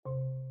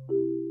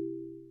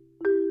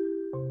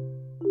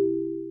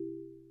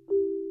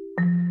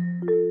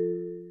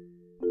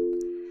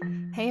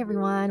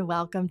everyone.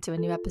 Welcome to a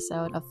new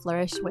episode of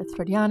Flourish with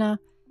Floriana.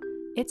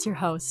 It's your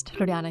host,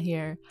 Floriana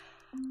here.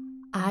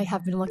 I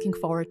have been looking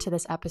forward to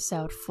this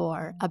episode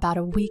for about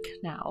a week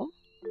now.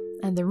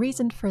 And the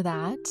reason for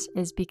that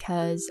is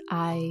because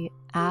I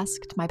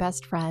asked my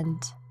best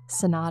friend,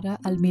 Senada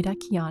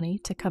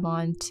Kiani, to come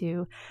on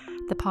to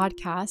the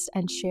podcast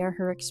and share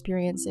her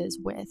experiences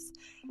with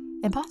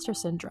imposter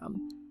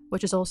syndrome,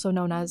 which is also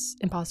known as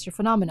imposter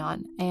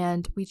phenomenon.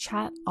 And we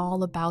chat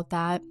all about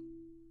that.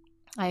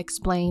 I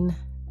explain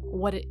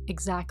what it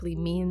exactly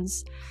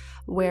means,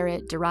 where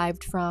it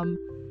derived from,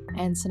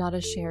 and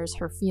Senada shares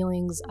her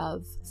feelings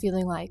of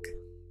feeling like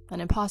an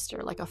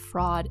imposter, like a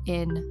fraud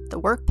in the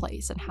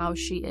workplace, and how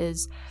she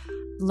is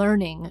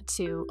learning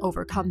to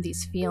overcome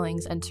these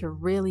feelings and to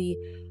really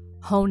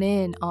hone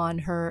in on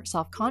her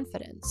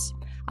self-confidence.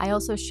 I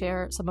also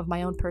share some of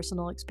my own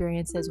personal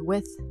experiences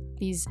with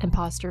these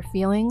imposter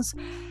feelings.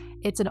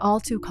 It's an all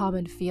too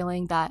common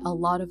feeling that a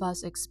lot of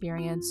us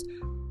experience,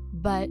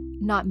 but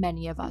not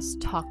many of us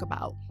talk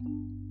about.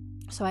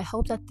 So I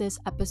hope that this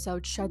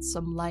episode sheds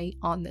some light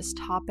on this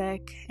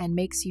topic and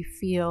makes you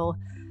feel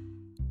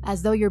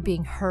as though you're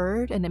being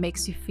heard, and it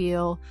makes you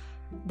feel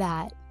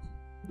that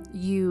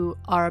you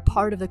are a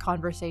part of the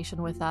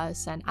conversation with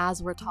us, and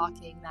as we're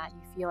talking, that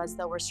you feel as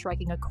though we're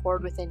striking a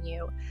chord within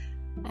you,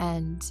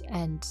 and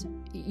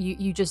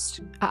you just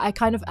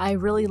I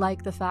really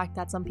like the fact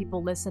that some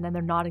people listen and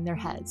they're nodding their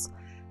heads.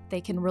 They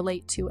can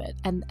relate to it,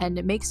 and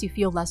it makes you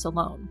feel less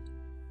alone.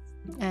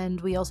 And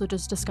we also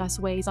just discuss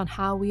ways on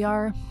how we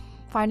are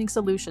finding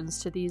solutions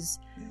to these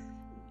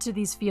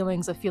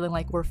feelings of feeling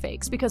like we're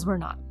fakes, because we're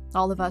not.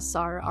 All of us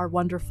are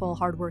wonderful,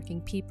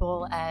 hardworking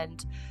people,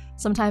 and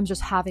sometimes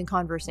just having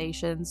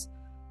conversations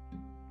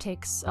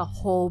takes a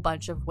whole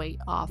bunch of weight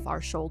off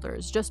our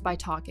shoulders just by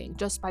talking,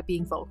 just by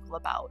being vocal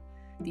about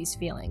these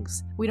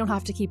feelings. We don't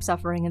have to keep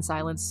suffering in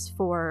silence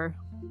for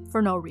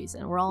no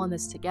reason. We're all in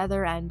this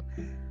together, and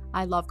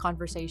I love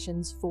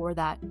conversations for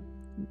that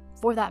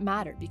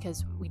matter,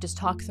 because we just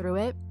talk through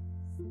it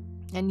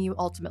and you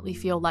ultimately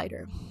feel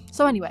lighter.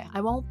 So anyway,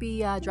 I won't be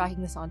dragging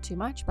this on too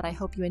much, but I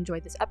hope you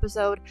enjoyed this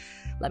episode.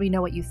 Let me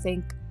know what you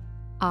think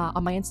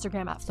on my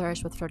Instagram at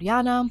Flourish with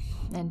Floriana.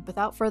 And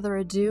without further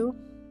ado,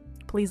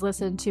 please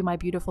listen to my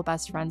beautiful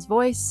best friend's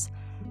voice,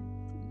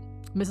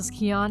 Mrs.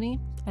 Kiani,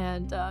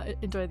 and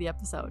enjoy the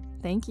episode.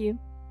 Thank you.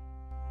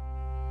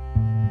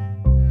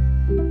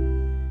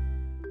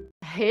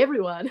 Hey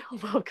everyone,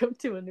 welcome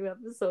to a new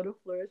episode of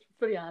Flourish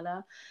with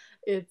Floriana.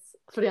 It's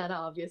Floriana,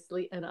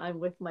 obviously, and I'm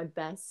with my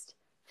best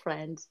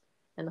friend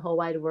in the whole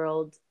wide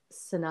world,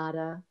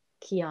 Senada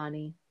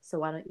Kiani. So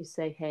why don't you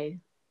say hey?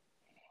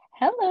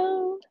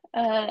 Hello.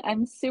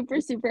 I'm super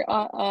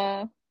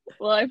well,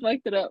 I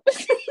fucked it up.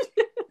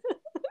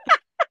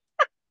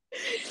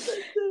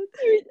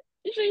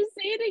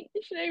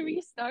 Should I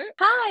restart?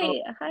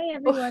 Hi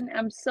everyone.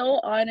 I'm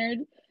so honored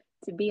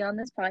to be on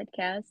this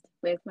podcast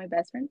with my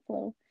best friend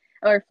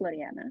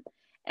Floriana.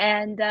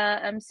 And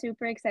I'm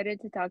super excited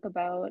to talk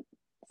about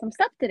some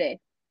stuff today.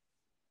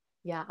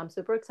 Yeah, I'm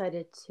super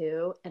excited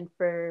too. And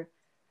for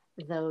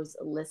those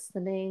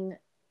listening,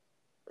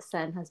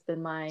 Sen has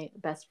been my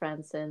best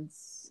friend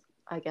since,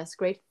 I guess,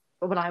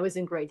 when I was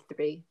in grade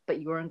 3, but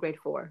you were in grade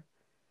 4.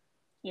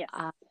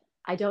 Yeah.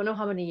 I don't know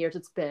how many years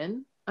it's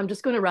been. I'm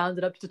just going to round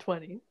it up to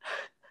 20.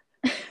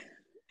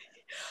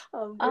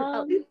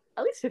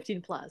 At least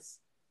 15 plus.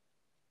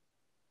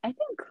 I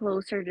think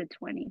closer to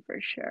 20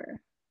 for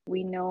sure.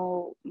 We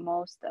know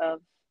most of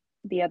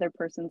the other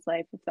person's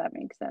life, if that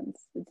makes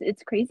sense.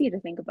 It's crazy to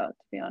think about,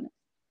 to be honest.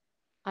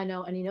 I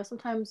know. And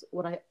sometimes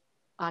what I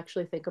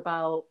actually think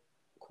about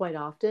quite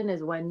often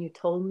is when you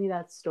told me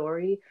that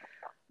story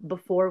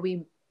before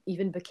we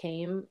even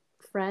became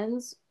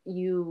friends. I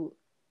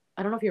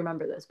don't know if you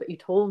remember this, but you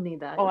told me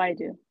that. Oh, I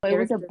do. It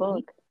was a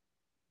book.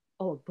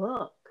 A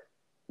book.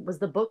 Was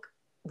the book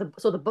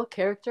so the book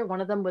character,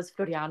 one of them was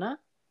Floriana?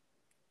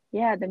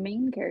 Yeah, the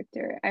main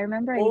character. I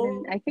remember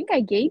I think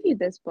I gave you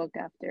this book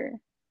after.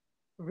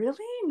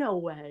 Really? No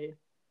way.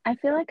 I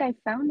feel like I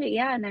found it,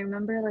 yeah, and I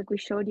remember like we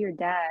showed your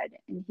dad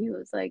and he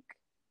was like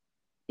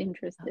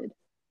interested.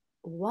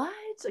 What?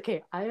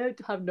 Okay, I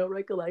have no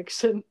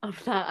recollection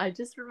of that. I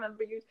just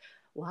remember you.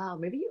 Wow,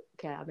 maybe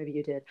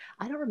you did.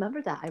 I don't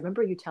remember that. I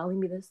remember you telling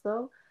me this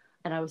though,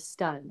 and I was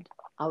stunned.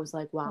 I was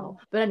like, wow.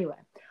 Oh. But anyway,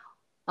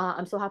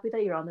 I'm so happy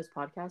that you're on this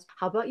podcast.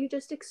 How about you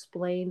just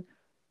explain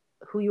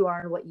who you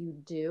are and what you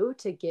do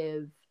to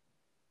give,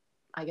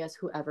 I guess,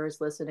 whoever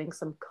is listening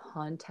some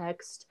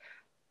context,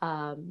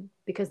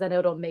 because then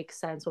it'll make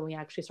sense when we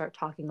actually start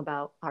talking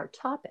about our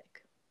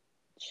topic.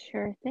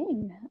 Sure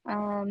thing.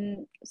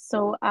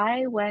 So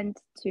I went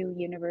to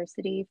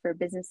university for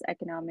business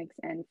economics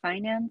and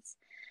finance.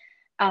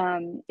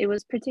 It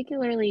was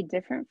particularly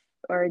difficult,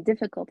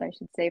 I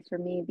should say, for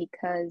me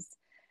because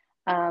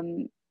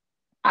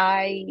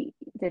I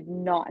did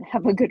not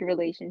have a good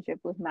relationship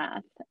with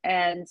math.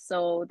 And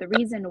so the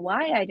reason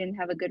why I didn't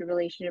have a good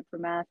relationship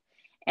with math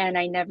and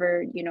I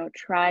never,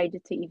 tried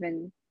to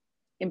even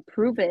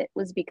improve it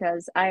was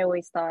because I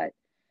always thought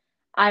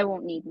I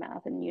won't need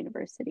math in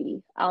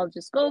university. I'll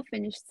just go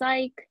finish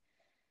psych,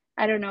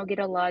 I don't know, get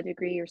a law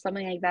degree or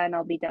something like that, and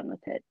I'll be done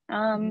with it.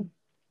 Mhm.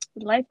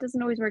 Life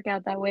doesn't always work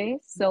out that way.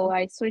 So No.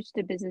 I switched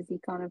to business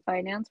econ and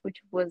finance,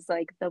 which was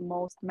like the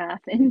most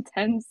math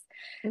intense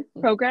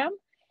program.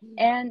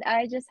 And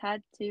I just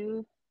had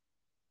to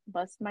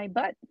bust my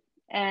butt.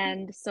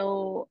 And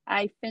so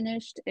I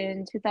finished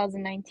in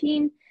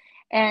 2019.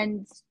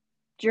 And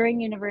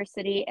during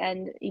university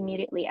and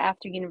immediately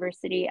after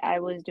university, I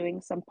was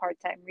doing some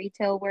part-time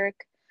retail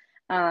work.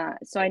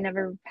 So I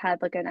never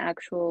had like an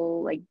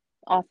actual like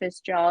office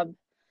job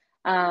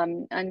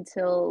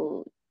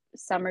until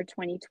summer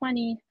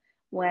 2020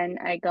 when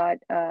I got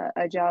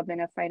a job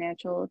in a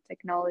financial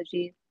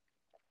technology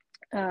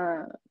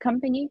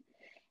company.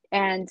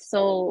 And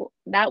so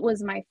that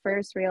was my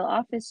first real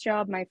office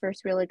job, my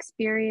first real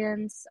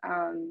experience.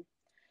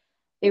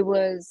 It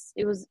was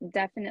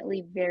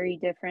definitely very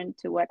different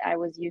to what I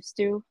was used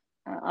to.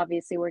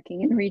 Obviously,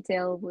 working in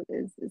retail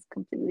is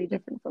completely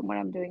different from what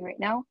I'm doing right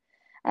now.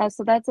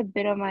 So that's a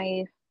bit of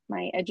my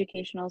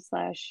educational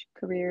slash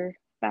career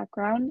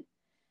background.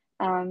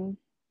 Um,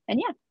 and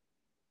yeah,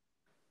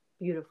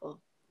 Beautiful.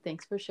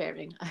 Thanks for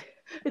sharing.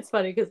 It's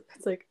funny because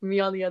it's like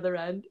me on the other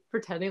end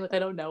pretending like I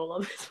don't know all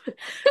of this.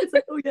 It's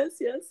like, oh yes,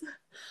 yes.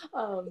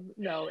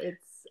 No,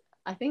 it's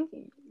I think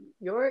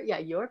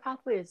your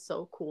pathway is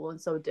so cool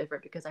and so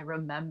different because I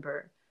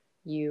remember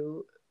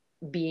you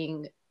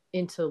being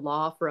into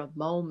law for a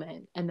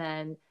moment and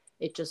then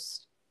it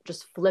just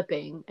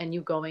flipping and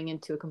you going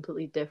into a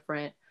completely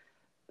different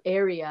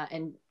area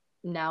and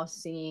now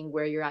seeing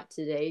where you're at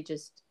today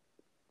just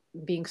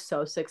being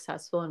so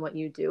successful in what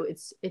you do.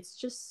 It's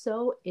just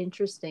so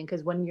interesting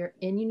because when you're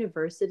in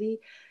university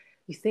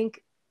you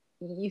think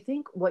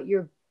what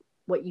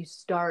you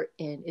start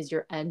in is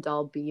your end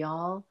all be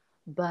all,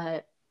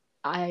 but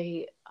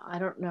I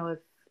don't know if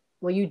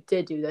well you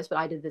did do this, but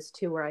I did this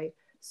too where I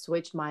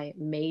switched my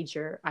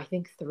major I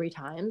think 3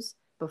 times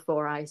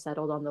before I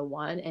settled on the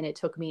one, and it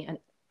took me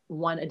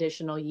one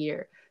additional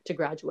year to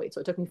graduate,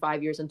 so it took me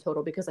 5 years in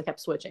total because I kept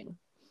switching.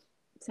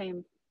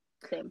 same,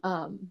 same.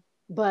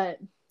 But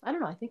I don't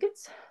know, I think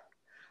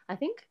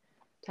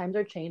times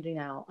are changing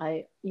now.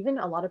 I even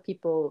a lot of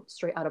people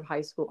straight out of high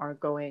school aren't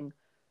going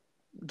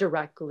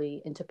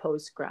directly into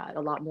post grad.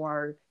 A lot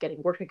more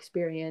getting work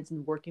experience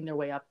and working their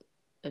way up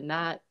in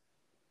that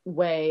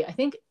way. I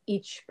think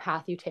each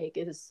path you take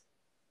is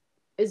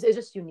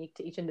just unique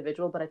to each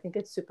individual, but I think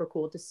it's super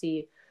cool to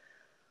see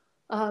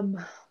um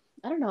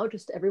I don't know,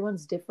 just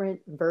everyone's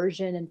different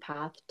version and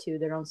path to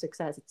their own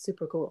success. It's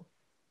super cool.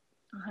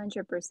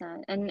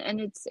 100%. And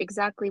it's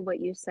exactly what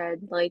you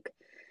said. Like,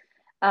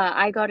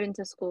 I got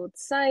into school with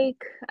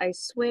psych. I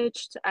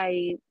switched.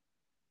 I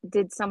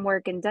did some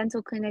work in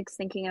dental clinics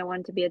thinking I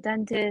wanted to be a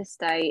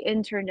dentist. I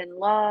interned in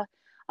law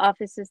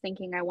offices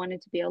thinking I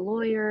wanted to be a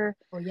lawyer.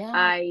 Oh yeah,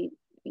 I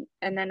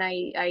and then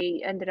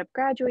I ended up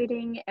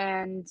graduating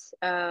and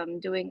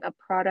doing a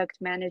product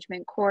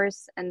management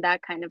course, and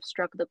that kind of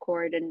struck the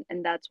chord, and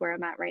that's where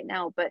I'm at right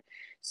now. But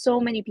so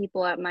many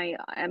people at my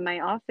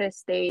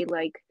office, they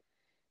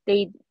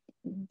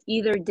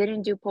either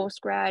didn't do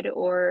post grad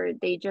or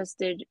they just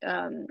did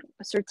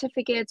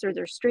certificates or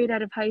they're straight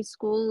out of high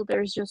school.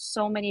 There's just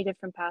so many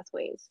different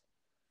pathways.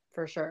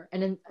 for sure.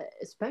 And in,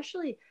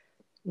 especially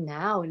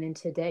now and in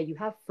today, you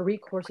have free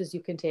courses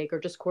you can take or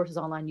just courses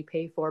online you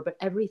pay for, but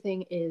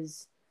everything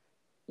is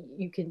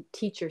you can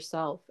teach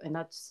yourself, and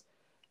that's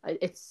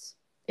it's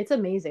it's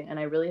amazing. And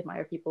I really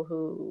admire people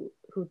who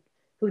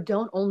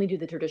don't only do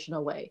the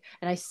traditional way.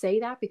 And I say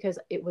that because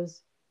it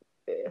was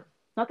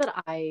not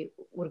that I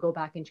would go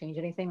back and change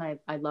anything.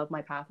 I love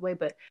my pathway,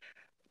 but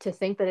to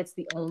think that it's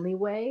the only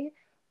way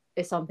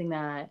is something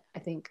that I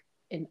think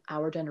in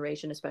our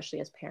generation,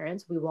 especially as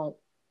parents, we won't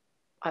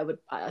I would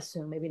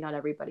assume maybe not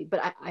everybody, but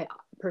I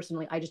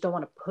personally I just don't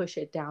want to push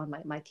it down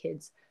my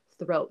kids'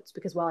 throats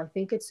because while I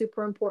think it's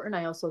super important,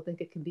 I also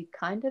think it can be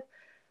kind of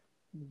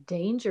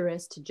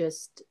dangerous to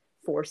just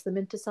force them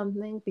into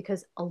something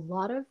because a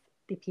lot of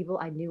the people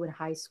I knew in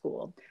high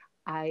school,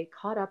 I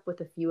caught up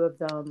with a few of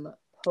them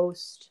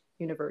post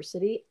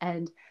university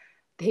and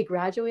they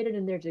graduated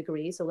in their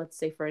degree. So let's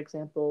say, for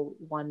example,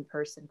 one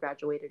person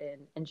graduated in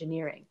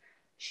engineering.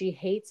 She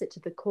hates it to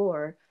the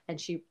core, and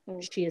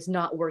Mm. she is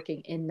not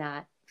working in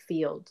that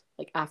field.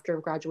 Like after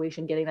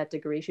graduation, getting that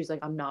degree, she's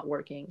like, I'm not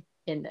working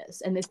in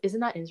this. And this isn't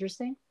that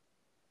interesting?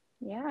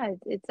 Yeah,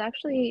 it's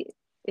actually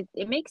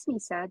it makes me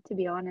sad to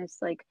be honest.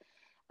 Like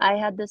I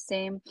had the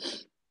same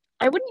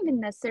I wouldn't even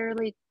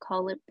necessarily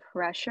call it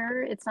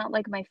pressure. It's not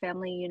like my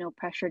family,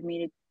 pressured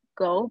me to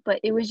go, but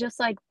it was just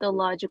like the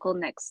logical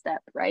next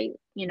step, right?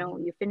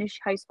 Mm-hmm. You finish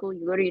high school,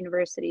 you go to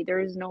university. There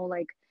is no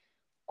like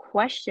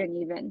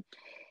question even.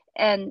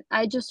 And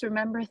I just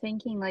remember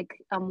thinking like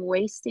I'm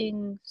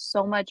wasting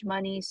so much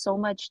money, so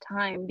much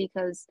time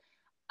because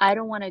I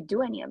don't want to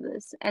do any of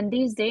this. And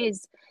these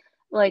days,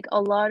 like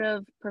a lot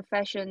of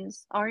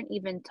professions aren't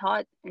even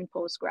taught in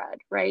post grad,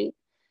 right?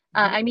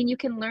 Mm-hmm. I mean, you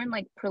can learn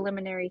like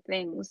preliminary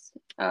things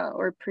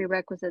or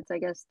prerequisites, I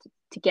guess,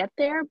 to get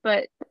there,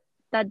 but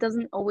that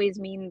doesn't always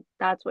mean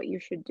that's what you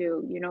should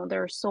do.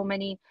 There are so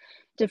many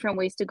different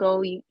ways to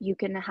go. You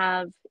can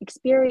have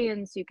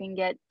experience, you can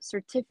get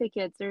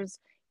certificates. There's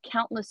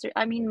countless.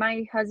 I mean,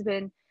 my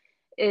husband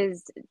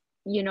is,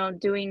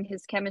 doing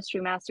his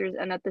chemistry master's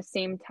and at the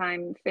same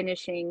time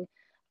finishing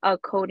a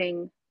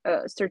coding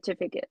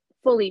certificate,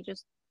 fully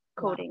just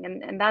Wow. coding.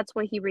 And that's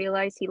what he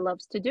realized he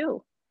loves to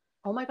do.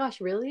 Oh my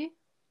gosh, really?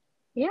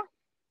 Yeah.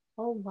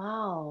 Oh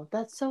wow.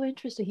 That's so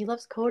interesting. He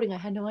loves coding. I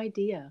had no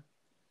idea.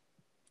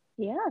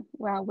 Yeah.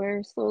 Wow.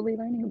 We're slowly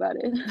learning about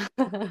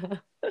it.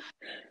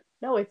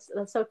 No, it's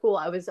that's so cool.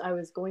 I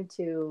was going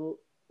to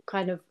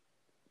kind of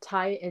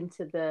tie it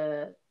into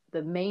the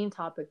main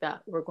topic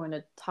that we're going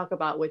to talk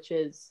about, which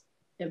is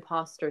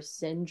imposter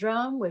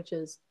syndrome, which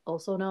is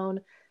also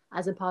known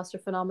as imposter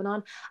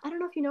phenomenon. I don't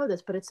know if you know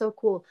this, but it's so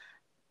cool.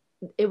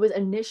 It was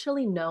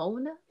initially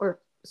known, or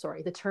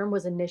sorry, the term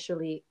was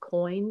initially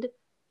coined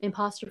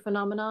imposter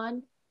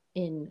phenomenon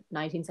in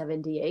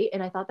 1978,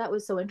 and I thought that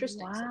was so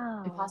interesting. So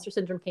Wow. imposter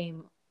syndrome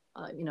came,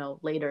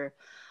 later,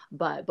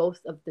 but both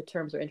of the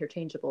terms are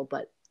interchangeable.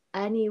 But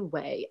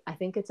anyway, I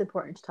think it's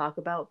important to talk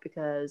about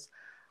because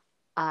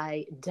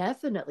I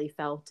definitely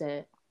felt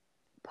it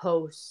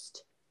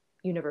post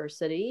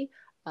university,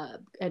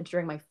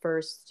 entering my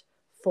first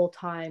full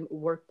time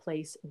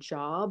workplace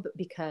job,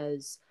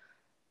 because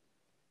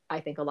I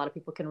think a lot of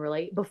people can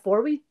relate.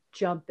 Before we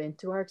jump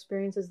into our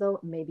experiences, though,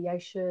 maybe I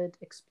should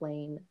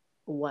explain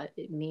what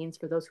it means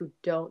for those who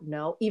don't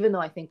know, even though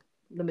I think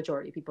the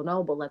majority of people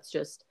know, but let's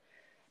just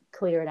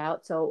clear it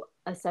out. So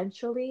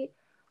essentially,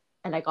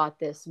 and I got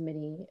this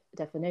mini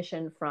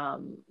definition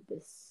from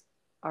this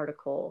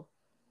article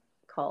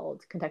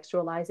called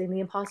Contextualizing the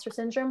Imposter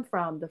Syndrome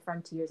from the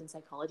Frontiers in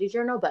Psychology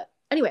Journal. But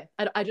anyway,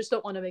 I just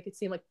don't want to make it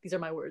seem like these are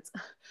my words.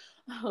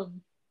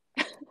 um,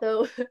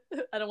 so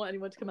I don't want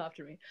anyone to come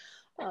after me.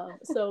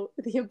 So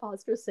the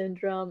imposter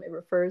syndrome, it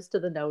refers to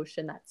the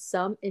notion that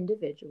some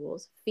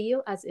individuals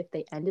feel as if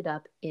they ended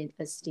up in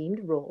esteemed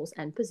roles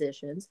and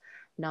positions,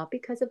 not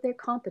because of their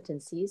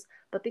competencies,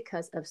 but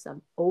because of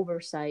some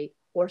oversight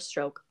or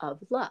stroke of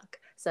luck.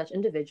 Such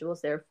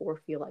individuals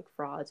therefore feel like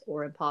frauds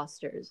or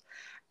imposters.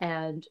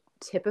 And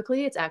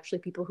typically it's actually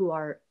people who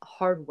are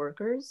hard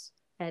workers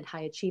and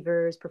high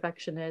achievers,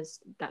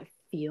 perfectionists that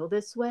feel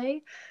this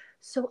way.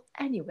 So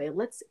anyway,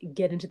 let's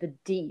get into the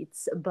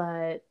deets.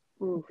 But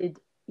Oof. did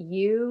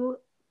you,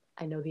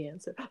 I know the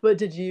answer, but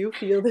did you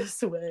feel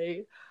this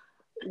way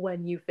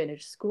when you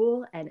finished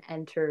school and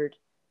entered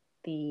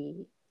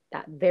the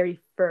that very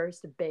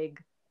first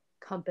big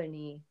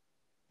company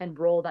and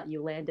role that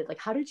you landed? Like,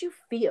 how did you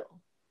feel?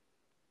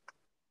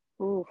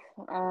 Oof.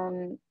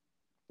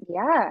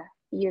 Yeah.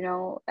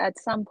 At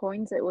some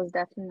points it was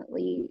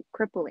definitely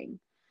crippling.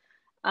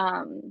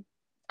 Um,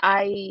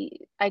 I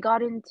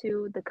got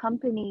into the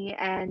company,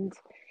 and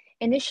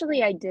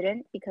initially I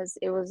didn't, because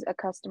it was a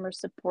customer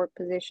support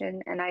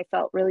position and I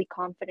felt really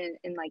confident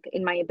in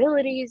my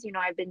abilities.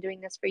 I've been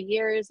doing this for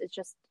years. It's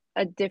just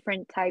a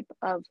different type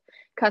of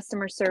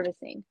customer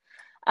servicing.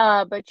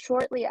 But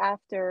shortly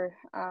after,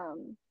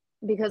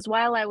 because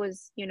while I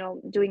was,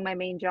 doing my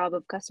main job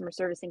of customer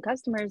servicing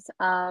customers,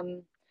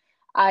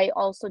 I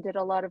also did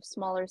a lot of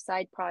smaller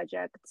side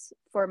projects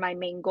for my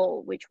main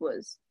goal, which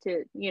was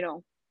to,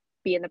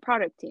 be in the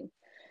product team.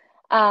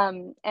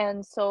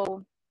 And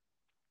so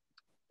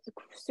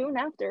soon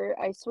after,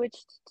 I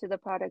switched to the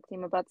product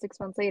team about 6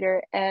 months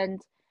later,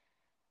 and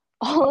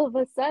all of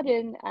a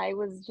sudden, I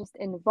was just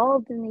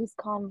involved in these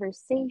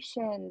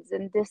conversations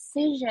and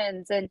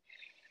decisions, and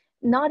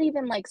not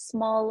even like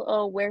small,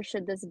 oh, where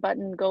should this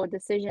button go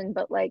decision,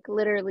 but like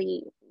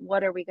literally,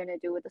 what are we going to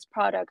do with this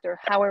product, or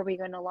how are we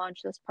going to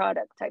launch this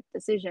product type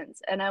decisions.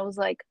 And I was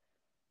like,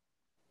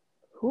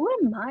 who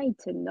am I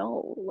to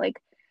know? Like,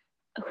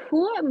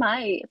 who am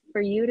I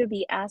for you to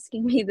be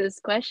asking me this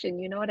question?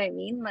 You know what I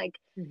mean? Like,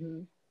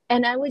 Mm-hmm.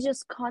 and I was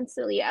just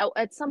constantly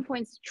at some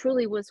points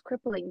truly was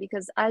crippling,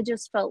 because I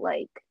just felt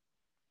like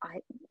I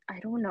I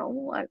don't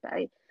know.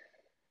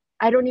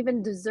 I don't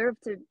even deserve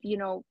to,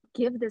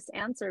 give this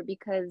answer,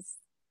 because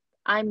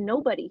I'm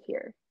nobody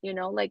here,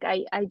 like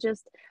I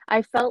just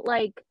I felt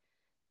like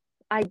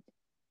I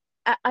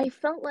I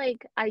felt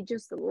like I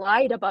just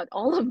lied about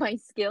all of my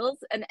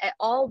skills and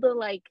all the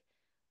like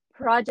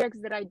projects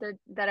that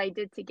I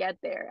did to get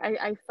there.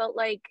 I felt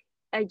like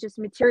I just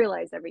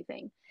materialized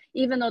everything,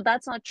 even though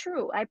that's not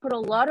true. I put a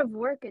lot of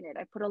work in it.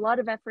 I put a lot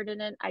of effort in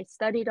it. I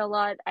studied a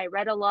lot. I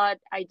read a lot.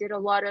 I did a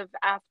lot of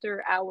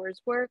after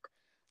hours work.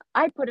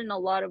 I put in a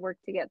lot of work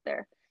to get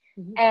there.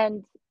 Mm-hmm.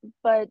 And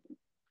but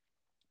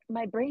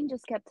my brain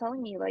just kept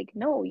telling me, like,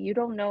 no, you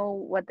don't know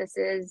what this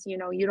is. You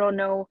don't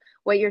know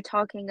what you're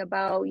talking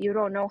about. You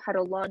don't know how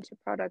to launch a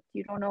product.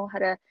 You don't know how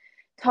to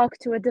talk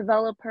to a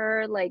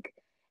developer. Like,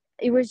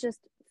 it was just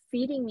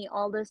feeding me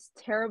all this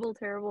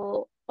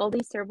all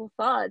these terrible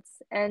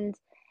thoughts. And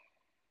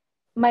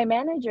my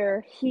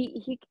manager,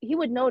 he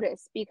would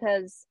notice,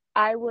 because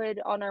I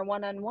would, on our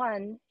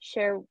one-on-one,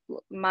 share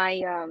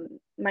my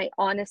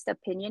honest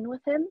opinion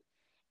with him,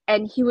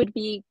 and he would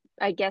be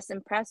I guess,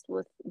 impressed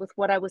with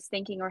what I was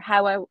thinking or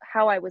how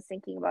I was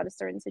thinking about a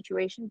certain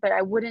situation, but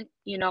I wouldn't,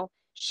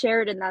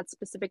 share it in that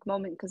specific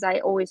moment because I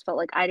always felt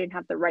like I didn't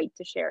have the right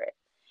to share it.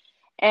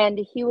 And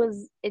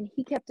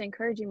he kept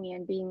encouraging me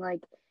and being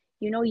like,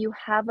 you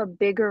have a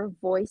bigger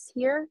voice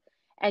here,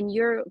 and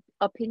your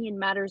opinion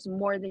matters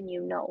more than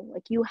you know.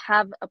 Like, you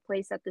have a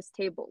place at this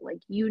table.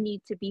 Like, you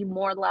need to be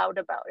more loud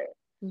about it.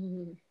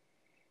 Mhm.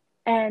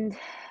 And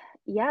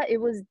yeah, it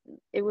was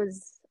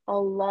a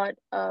lot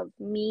of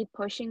me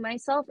pushing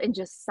myself and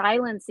just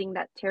silencing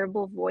that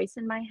terrible voice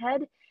in my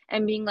head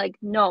and being like,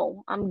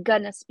 no, I'm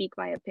gonna speak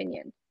my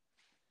opinion.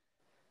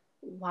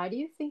 Why do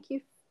you think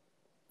you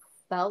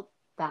felt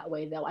that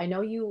way though? I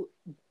know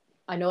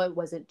it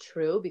wasn't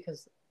true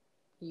because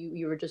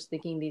you were just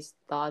thinking these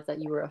thoughts that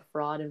you were a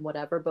fraud and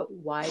whatever, but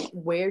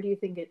where do you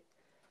think it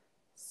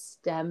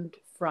stemmed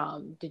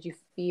from? Did you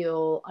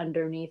feel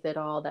underneath it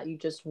all that you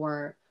just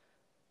weren't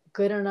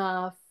good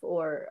enough?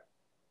 Or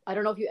I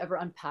don't know if you ever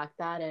unpacked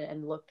that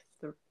and looked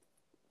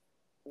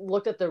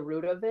at the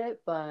root of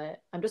it,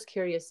 but I'm just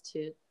curious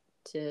to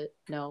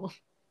know.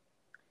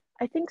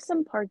 I think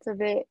some parts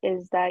of it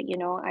is that,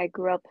 I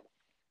grew up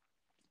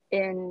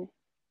in,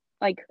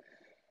 like,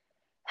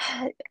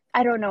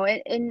 I don't know,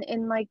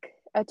 in like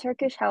a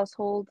Turkish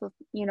household,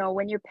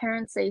 when your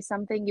parents say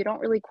something, you don't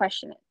really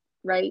question it,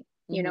 right?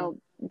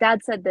 Mm-hmm.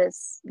 Dad said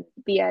this,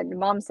 the end.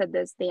 Mom said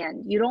this, the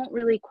end. You don't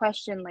really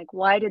question, like,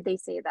 why did they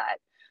say that?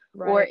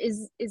 Or Right.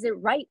 is it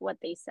right what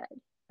they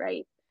said,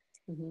 right?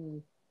 Mm-hmm.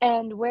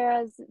 And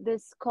whereas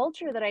this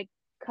culture that I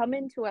come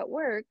into at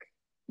work,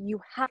 you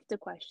have to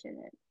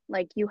question it.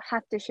 Like, you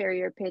have to share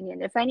your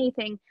opinion. If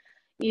anything,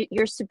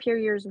 your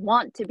superiors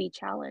want to be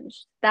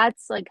challenged.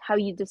 That's like how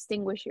you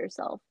distinguish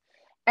yourself.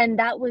 And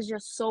that was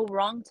just so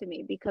wrong to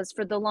me because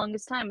for the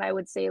longest time I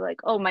would say,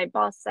 like, oh, my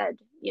boss said,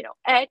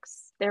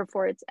 X,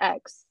 therefore it's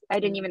X.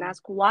 I didn't even Mm-hmm.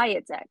 ask why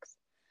it's X.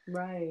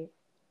 Right.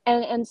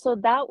 And so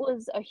that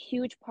was a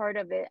huge part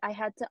of it. I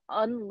had to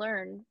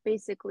unlearn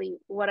basically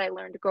what I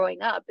learned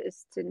growing up,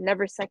 is to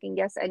never second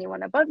guess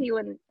anyone above you,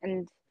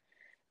 and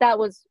that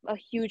was a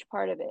huge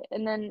part of it.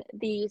 And then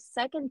the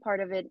second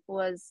part of it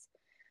was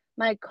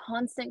my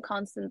constant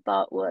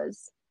thought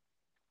was,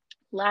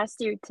 last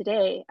year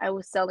today I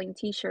was selling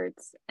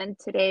t-shirts, and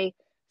today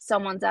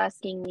someone's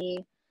asking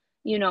me,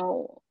 you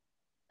know,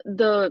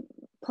 the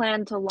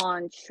plan to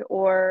launch,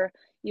 or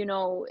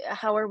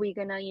how are we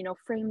gonna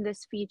frame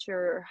this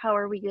feature, how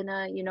are we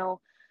gonna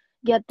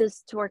get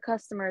this to our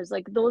customers,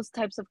 like those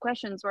types of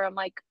questions where I'm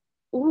like,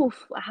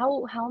 oof,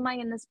 how am I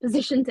in this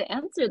position to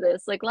answer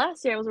this? Like,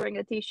 last year I was wearing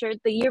a t-shirt,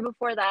 the year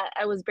before that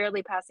I was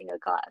barely passing a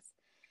class.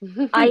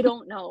 I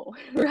don't know.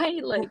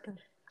 Right? Like,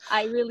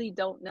 I really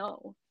don't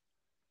know.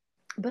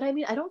 But I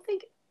mean, I don't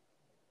think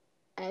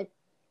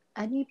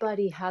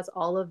anybody has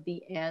all of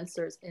the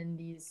answers in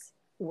these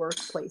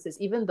workplaces,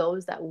 even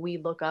those that we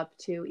look up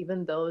to,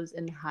 even those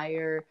in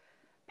higher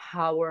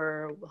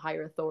power,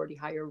 higher authority,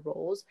 higher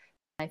roles.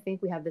 I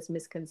think we have this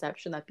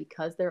misconception that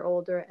because they're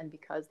older and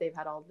because they've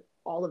had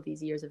all of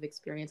these years of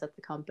experience at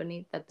the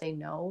company, that they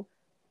know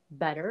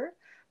better.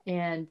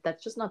 And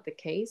that's just not the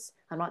case.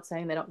 I'm not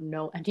saying they don't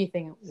know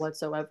anything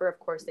whatsoever. Of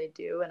course they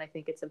do. And I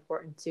think it's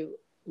important to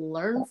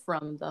learn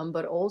from them.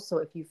 But also,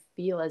 if you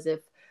feel as if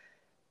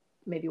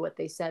maybe what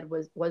they said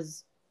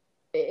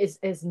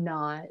is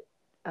not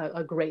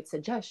a great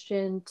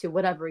suggestion to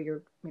whatever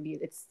you're, maybe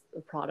it's a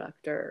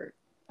product, or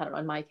I don't know,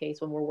 in my case,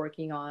 when we're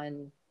working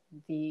on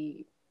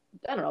the,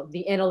 I don't know,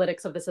 the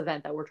analytics of this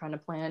event that we're trying to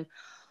plan,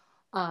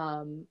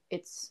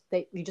 it's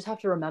they you just have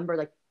to remember,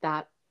 like,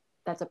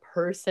 that's a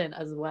person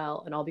as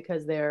well, and all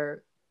because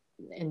they're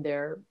in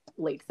their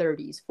late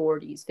 30s,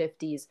 40s,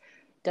 50s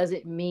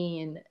doesn't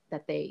mean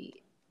that they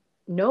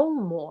know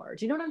more.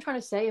 Do you know what I'm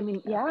trying to say? I mean,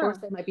 of Yeah. course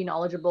they might be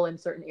knowledgeable in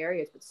certain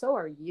areas, but so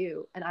are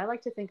you. And I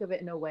like to think of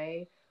it in a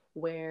way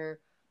where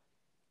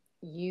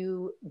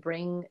you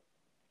bring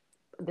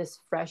this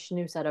fresh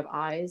new set of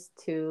eyes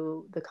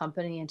to the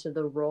company and to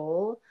the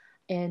role,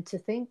 and to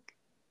think,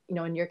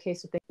 in your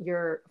case,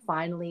 you're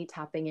finally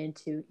tapping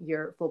into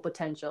your full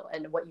potential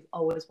and what you've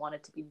always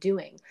wanted to be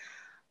doing.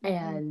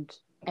 Mm-hmm.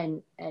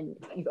 And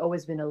you've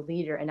always been a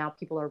leader, and now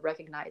people are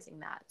recognizing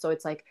that. So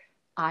it's like,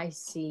 I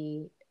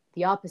see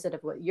the opposite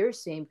of what you're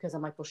seeing, because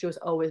I'm like, well, she was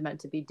always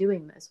meant to be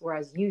doing this,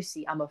 whereas you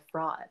see I'm a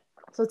fraud.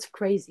 So it's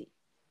crazy.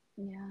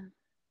 Yeah.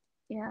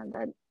 Yeah,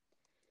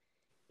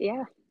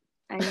 yeah.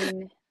 I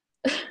mean,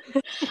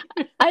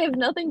 I have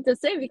nothing to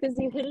say because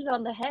you hit it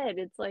on the head.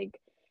 It's like,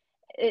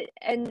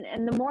 and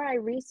the more I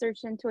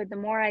researched into it, the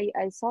more I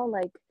saw,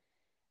 like,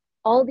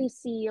 all these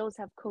CEOs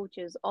have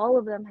coaches, all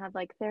of them have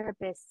like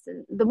therapists,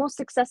 and the most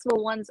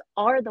successful ones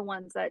are the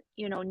ones that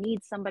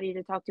need somebody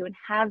to talk to and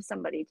have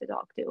somebody to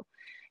talk to.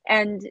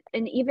 And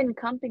even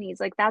companies,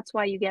 like, that's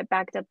why you get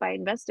backed up by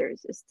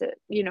investors, is to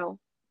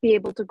be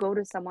able to go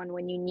to someone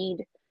when you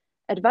need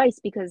advice,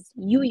 because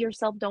you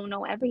yourself don't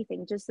know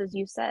everything, just as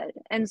you said.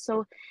 And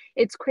so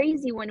it's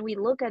crazy when we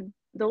look at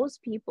those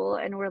people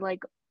and we're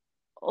like,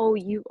 oh,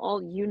 you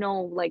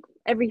know, like,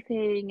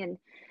 everything, and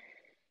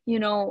you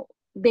know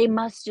they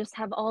must just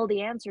have all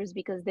the answers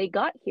because they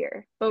got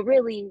here, but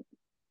really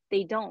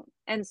they don't.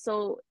 And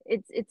so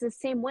it's the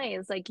same way.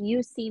 It's like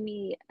you see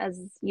me as,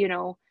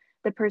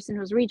 the person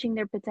who's reaching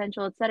their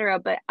potential, etc.,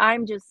 but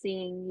I'm just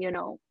seeing,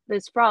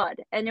 this fraud.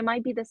 And it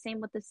might be the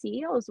same with the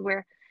CEOs,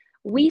 where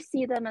we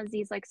see them as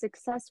these like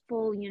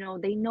successful,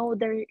 they know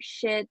their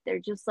shit. They're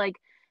just like,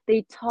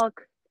 they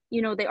talk,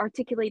 they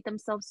articulate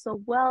themselves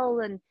so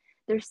well, and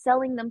they're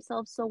selling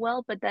themselves so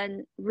well, but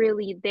then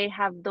really they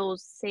have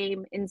those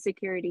same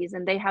insecurities,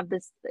 and they have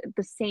the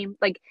same,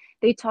 like,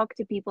 they talk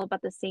to people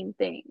about the same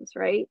things,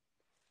 right?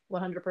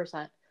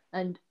 100%.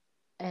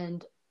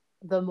 And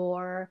the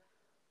more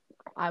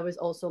I was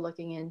also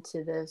looking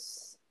into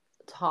this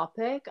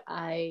topic,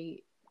 I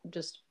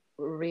just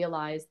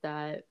realized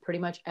that pretty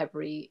much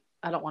every,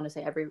 I don't want to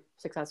say every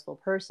successful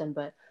person,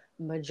 but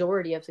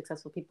majority of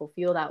successful people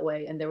feel that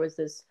way. And there was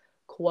this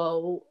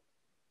quote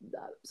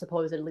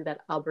supposedly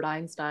that Albert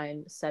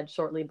Einstein said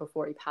shortly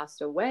before he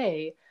passed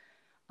away.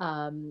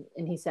 And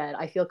he said,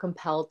 I feel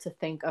compelled to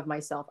think of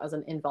myself as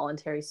an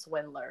involuntary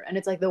swindler. And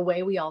it's like the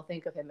way we all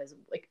think of him as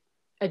like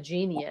a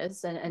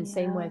genius. And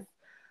same Yeah. with,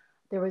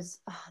 there was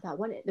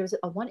there was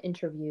a one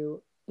interview,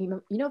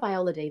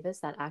 Viola Davis,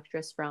 that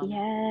actress from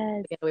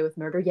Yes. Get Away with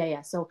Murder.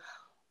 Yeah. So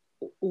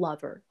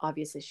love her.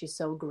 Obviously, she's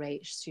so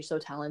great. She's so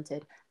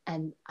talented.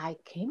 And I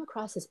came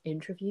across this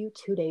interview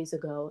 2 days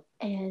ago,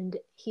 and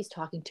he's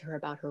talking to her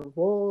about her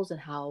roles and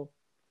how,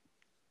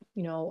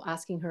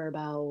 asking her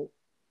about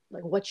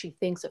like what she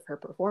thinks of her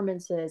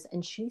performances.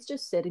 And she's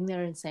just sitting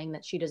there and saying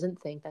that she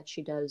doesn't think that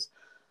she does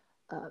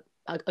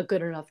a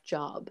good enough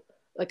job.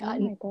 Like, Oh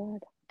my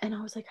God. and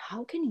I was like,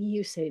 how can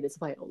you say this,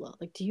 Viola?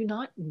 Like, do you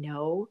not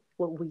know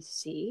what we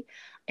see?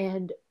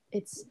 And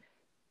it's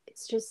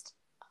just,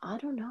 I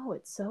don't know,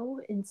 it's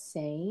so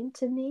insane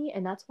to me.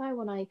 And that's why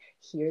when I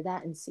hear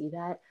that and see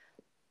that,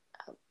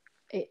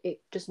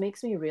 it just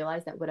makes me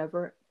realize that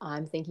whatever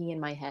I'm thinking in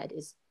my head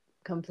is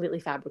completely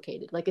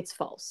fabricated. Like, it's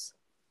false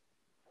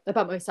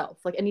about myself.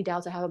 Like, any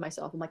doubts I have of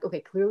myself, I'm like,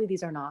 okay, clearly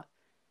these are not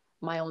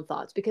my own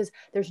thoughts, because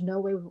there's no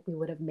way we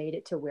would have made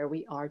it to where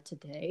we are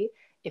today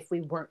if we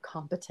weren't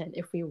competent,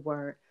 if we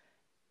weren't,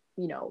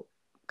 you know,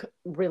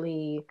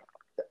 really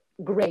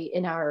great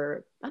in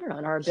our, I don't know,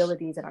 in our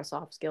abilities and our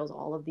soft skills,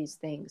 all of these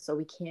things. So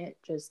we can't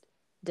just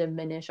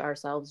diminish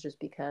ourselves just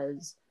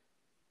because,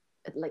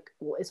 like,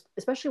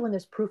 especially when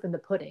there's proof in the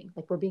pudding.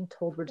 Like, we're being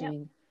told we're Yeah.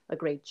 doing a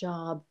great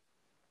job,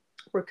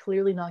 we're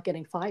clearly not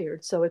getting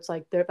fired, so it's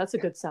like that's a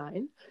good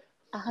sign.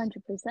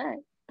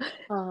 100%.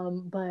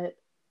 But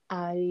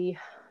I,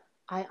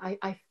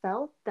 I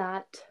felt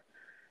that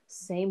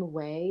same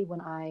way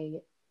when I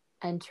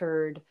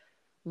entered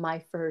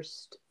my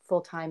first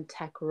full-time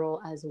tech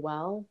role as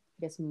well.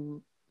 I guess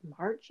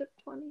March of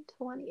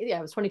 2020. Yeah,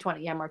 it was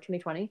 2020. Yeah, March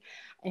 2020.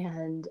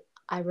 And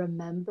I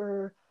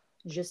remember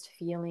just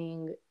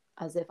feeling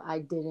as if I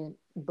didn't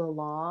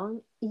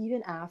belong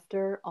even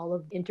after all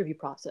of the interview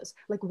process.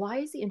 Like, why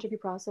is the interview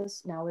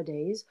process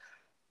nowadays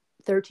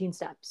 13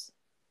 steps?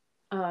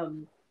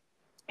 Um,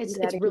 You got it's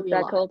to keep really a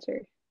that lot.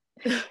 culture.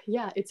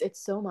 Yeah, it's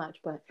so much.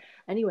 But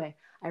anyway,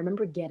 I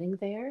remember getting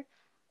there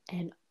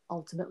and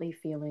ultimately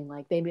feeling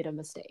like they made a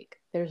mistake.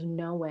 There's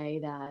no way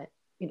that,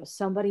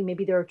 somebody,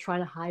 maybe they were trying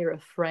to hire a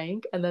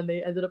Frank and then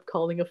they ended up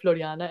calling a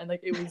Floriana, and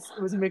like it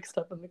was mixed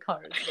up in the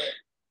cards. But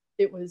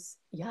it was,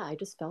 yeah, I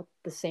just felt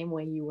the same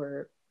way you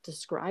were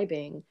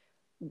describing,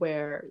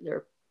 where there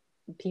are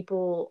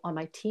people on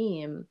my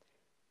team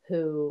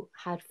who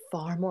had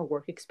far more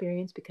work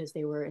experience because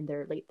they were in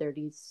their late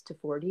 30s to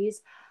 40s.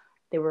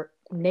 They were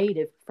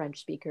native French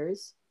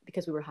speakers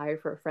because we were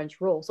hired for a French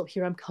role. So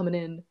here I'm coming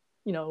in,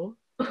 you know,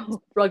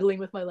 struggling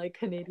with my like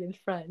Canadian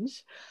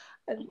French.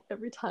 And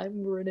every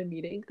time we're in a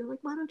meeting, they're like,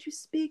 why don't you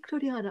speak,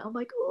 Claudiana? I'm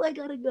like, oh, I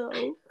gotta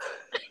go.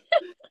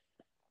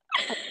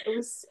 I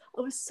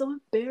was so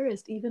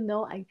embarrassed, even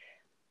though I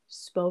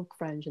spoke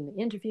French in the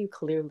interview.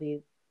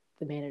 Clearly,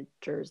 the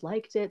managers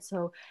liked it.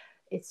 So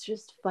it's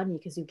just funny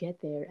because you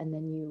get there and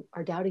then you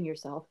are doubting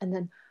yourself. And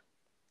then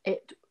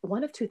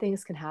one of two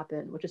things can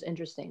happen, which is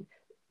interesting.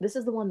 This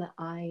is the one that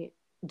I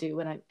do,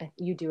 and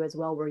you do as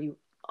well, where you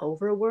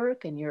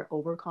overwork and you're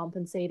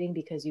overcompensating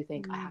because you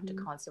think I have to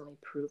Mm-hmm. constantly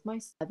prove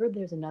myself. However,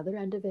 there's another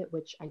end of it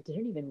which I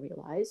didn't even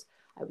realize.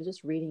 I was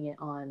just reading it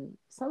on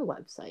some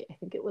website. I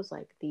think it was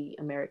like the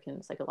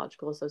American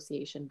Psychological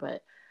Association,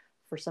 but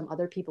for some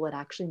other people, it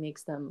actually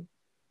makes them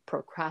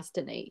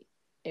procrastinate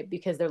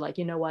because they're like,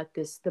 you know what,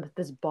 this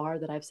bar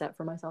that I've set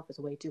for myself is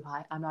way too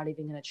high. I'm not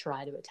even going to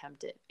try to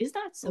attempt it. Is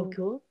that so Mm.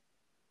 cool?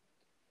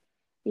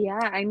 Yeah,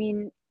 I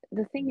mean,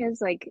 the thing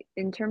is, like,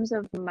 in terms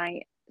of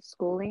my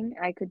schooling,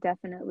 I could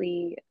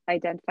definitely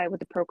identify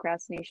with the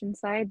procrastination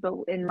side, but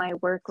in my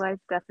work life,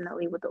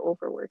 definitely with the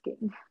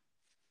overworking.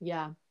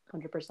 Yeah,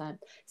 100%.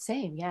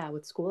 Same. Yeah,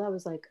 with school, I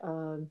was like,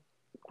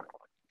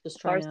 just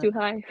trying Bar's to. too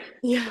high.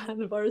 Yeah,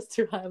 the bar is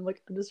too high. I'm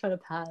like, I'm just trying to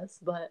pass.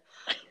 But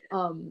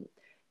um,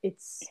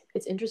 it's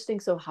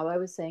interesting. So how I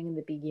was saying in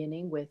the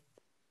beginning with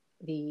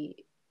the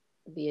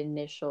the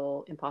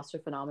initial imposter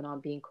phenomenon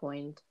being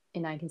coined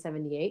in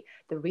 1978,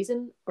 the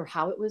reason or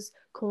how it was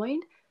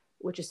coined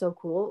which is so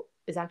cool,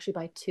 is actually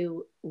by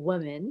two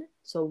women.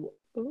 So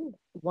Ooh.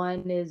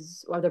 one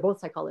is, well, they're both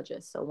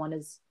psychologists. So one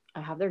is,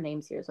 I have their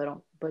names here so I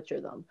don't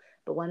butcher them,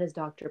 but one is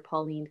Dr.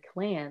 Pauline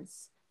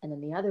Clance, and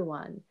then the other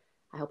one,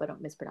 I hope I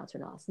don't mispronounce her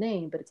last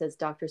name, but it says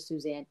Dr.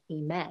 Suzanne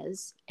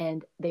Imez.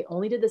 And they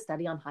only did the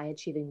study on high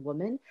achieving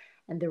women,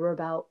 and there were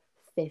about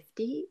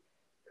 50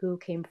 who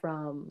came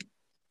from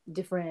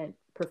different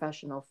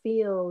professional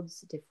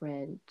fields,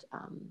 different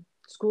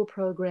school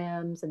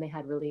programs, and they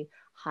had really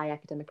high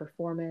academic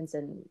performance,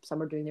 and some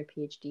were doing their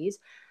PhDs.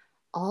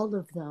 All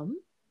of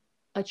them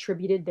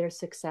attributed their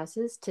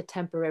successes to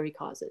temporary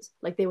causes.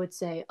 Like they would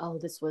say, oh,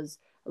 this was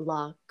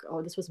luck,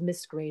 oh, this was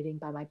misgrading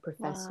by my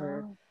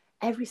professor. Wow.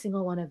 Every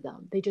single one of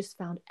them. They just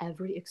found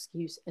every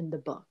excuse in the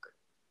book.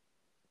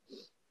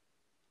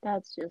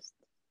 That's just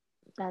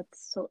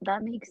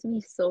that makes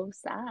me so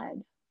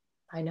sad.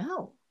 I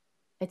know.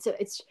 It's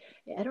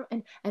I don't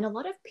and a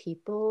lot of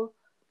people,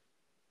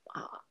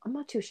 I'm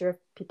not too sure if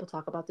people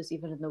talk about this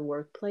even in the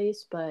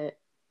workplace, but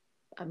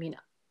I mean,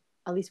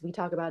 at least we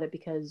talk about it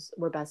because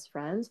we're best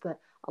friends, but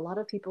a lot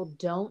of people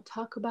don't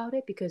talk about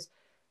it because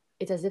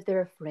it's as if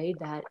they're afraid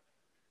that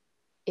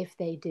if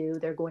they do,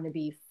 they're going to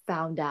be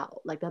found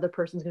out. Like the other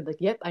person's going to be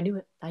like, yep, I knew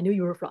it. I knew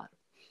you were a fraud.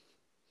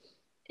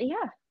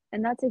 Yeah,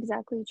 and that's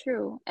exactly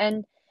true.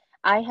 And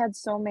I had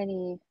so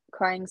many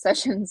crying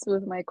sessions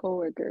with my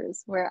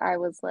coworkers where I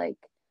was like,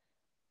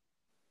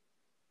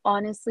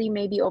 honestly,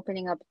 maybe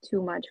opening up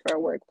too much for a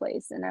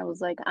workplace. And I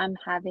was like, I'm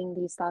having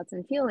these thoughts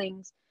and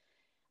feelings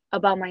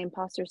about my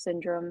imposter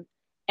syndrome.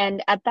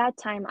 And at that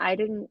time, I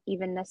didn't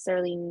even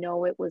necessarily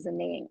know it was a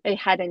name. It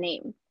had a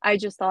name. I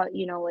just thought,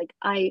 like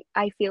I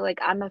feel like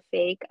I'm a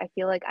fake. I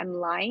feel like I'm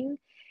lying.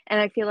 And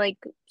I feel like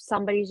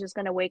somebody's just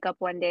gonna wake up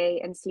one day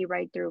and see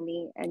right through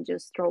me and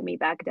just throw me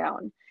back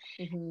down.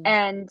 Mm-hmm.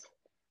 And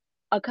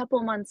a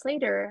couple months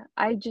later,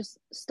 I just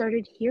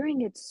started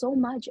hearing it so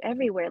much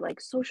everywhere,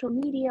 like social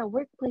media,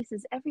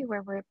 workplaces,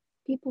 everywhere, where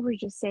people were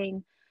just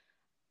saying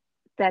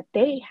that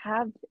they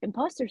have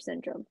imposter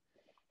syndrome.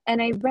 And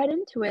I read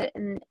into it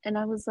and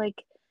I was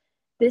like,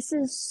 this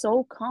is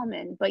so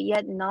common, but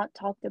yet not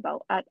talked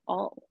about at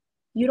all.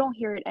 You don't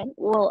hear it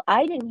well,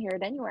 I didn't hear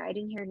it anywhere. I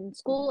didn't hear it in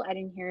school. I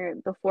didn't hear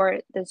it before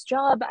this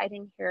job. I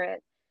didn't hear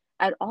it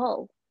at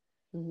all.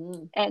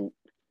 Mm-hmm. And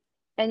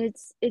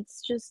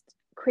it's just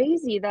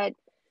crazy that,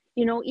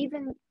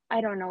 even I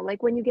don't know,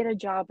 like when you get a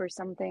job or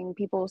something,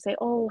 people will say,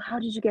 "Oh, how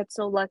did you get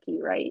so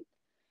lucky?" Right?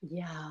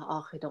 Yeah.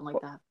 Oh, I don't like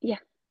Or, that. yeah.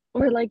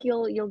 Or like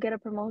you'll get a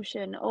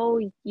promotion.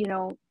 Oh,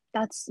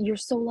 that's you're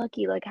so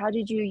lucky. Like how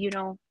did you,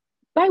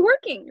 by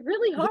working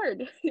really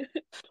hard.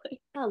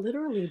 Like, Yeah,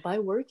 literally by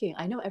working.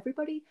 I know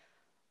everybody,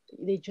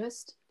 they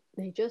just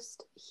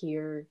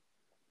hear,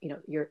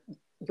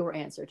 your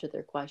answer to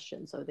their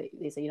question. So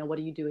they say, what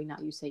are you doing now?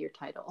 You say your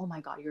title. Oh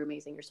my God, you're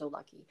amazing. You're so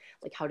lucky.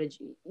 Like, how did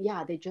you?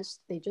 Yeah, they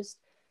just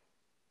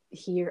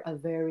hear a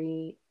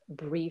very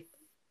brief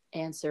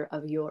answer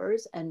of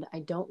yours, and I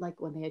don't like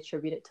when they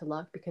attribute it to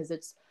luck because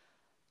it's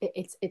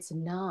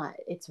not.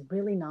 It's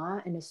really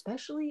not, and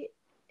especially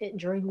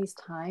during these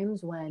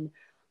times when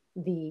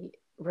the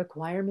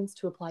requirements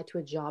to apply to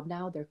a job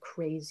now, they're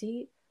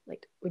crazy.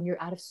 Like when you're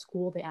out of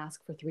school, they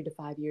ask for 3 to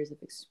 5 years of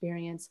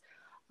experience,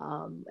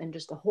 and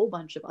just a whole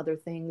bunch of other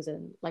things.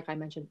 And like I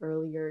mentioned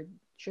earlier,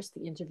 just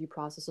the interview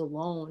process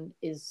alone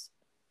is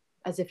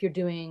as if you're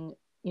doing,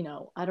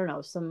 I don't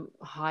know, some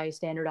high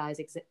standardized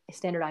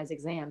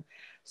exam.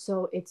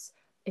 So it's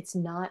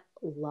not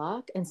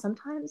luck, and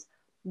sometimes,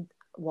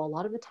 well, a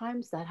lot of the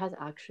times that has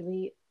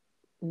actually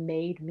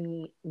made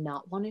me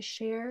not want to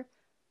share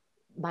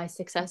my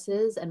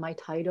successes and my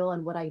title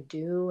and what I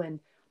do and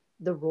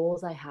the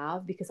roles I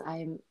have because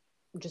I'm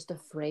just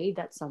afraid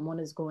that someone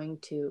is going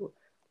to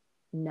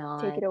take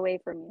not, it away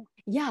from you.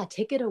 yeah,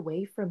 take it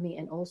away from me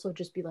and also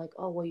just be like,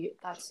 oh, well,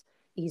 that's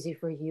easy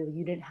for you.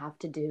 You didn't have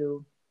to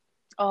do,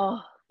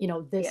 Oh,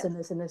 this yes. and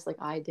this and this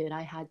like I did.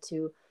 I had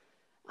to,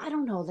 I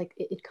don't know, like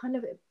it kind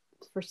of,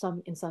 for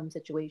some, in some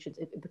situations,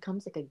 it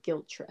becomes like a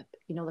guilt trip,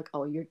 like,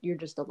 oh, you're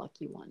just a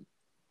lucky one.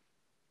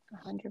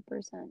 100%.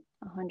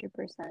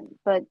 100%.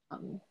 But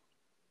Um,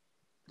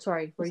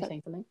 Sorry, were you sorry.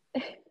 saying something?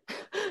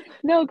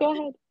 No, go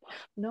ahead.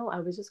 No, I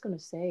was just gonna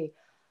say,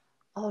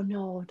 oh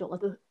no, don't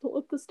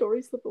let the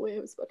story slip away.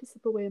 It was about to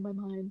slip away in my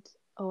mind.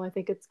 Oh, I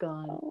think it's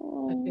gone.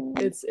 I think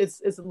Oh,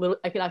 it's a little,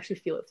 I can actually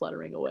feel it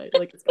fluttering away.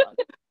 Like it's gone.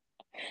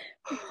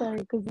 sorry,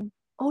 because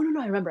Oh no,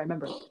 no, I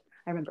remember.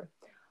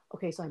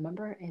 Okay, so I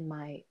remember in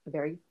my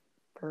very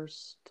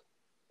first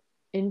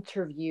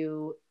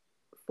interview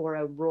for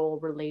a role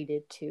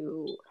related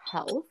to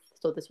health.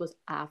 So this was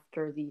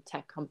after the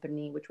tech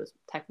company, which was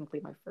technically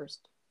my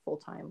first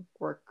full-time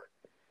work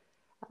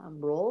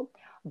role.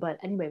 But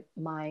anyway,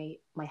 my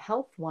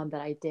health one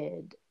that I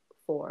did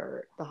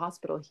for the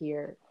hospital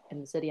here in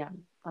the city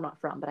I'm not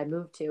from, but I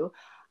moved to,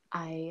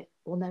 I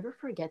will never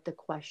forget the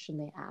question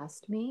they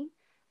asked me.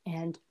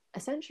 And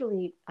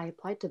essentially, I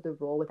applied to the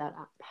role without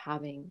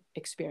having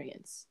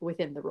experience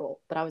within the role.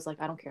 But I was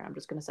like, I don't care. I'm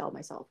just going to sell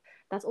myself.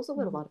 That's also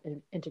what a lot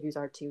of interviews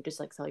are too, just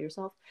like sell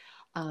yourself.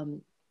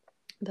 Um,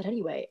 but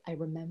anyway, I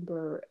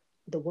remember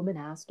the woman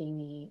asking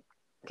me,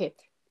 okay,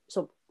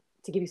 so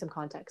to give you some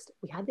context,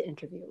 we had the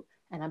interview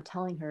and I'm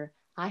telling her,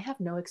 I have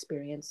no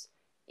experience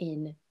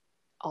in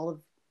all of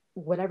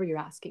whatever you're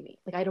asking me.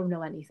 Like, I don't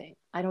know anything.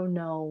 I don't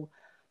know.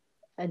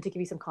 And to give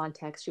you some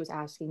context, she was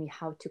asking me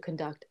how to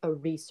conduct a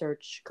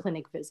research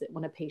clinic visit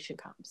when a patient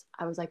comes.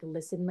 I was like,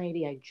 listen,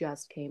 lady, I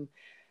just came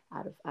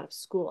out of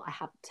school.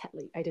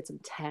 I did some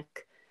tech.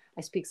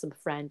 I speak some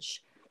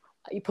French.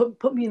 You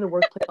put me in the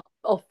workplace.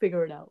 I'll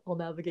figure it out. I'll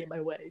navigate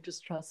my way.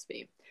 Just trust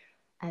me.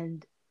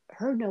 And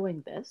her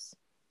knowing this,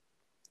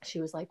 she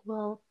was like,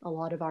 well, a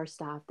lot of our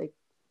staff, they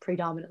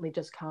predominantly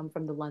just come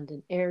from the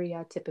London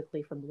area,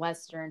 typically from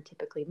Western,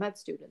 typically med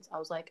students. I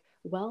was like,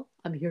 well,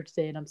 I'm here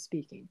today and I'm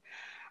speaking.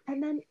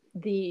 And then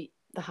the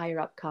higher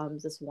up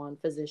comes this one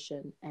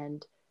physician,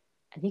 and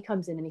he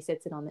comes in and he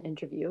sits in on the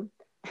interview,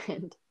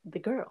 and the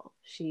girl,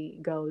 she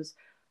goes,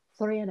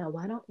 Floriana,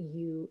 why don't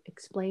you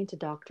explain to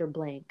Dr.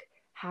 Blank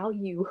how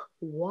you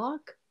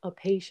walk a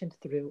patient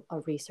through a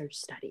research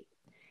study?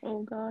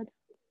 Oh God.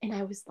 And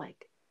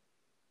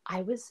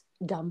I was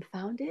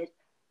dumbfounded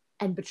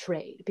and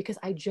betrayed because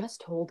I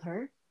just told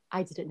her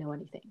I didn't know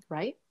anything,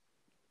 right?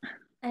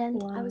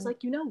 And I was Wow.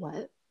 like, you know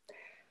what?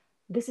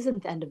 This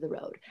isn't the end of the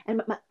road.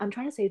 And I'm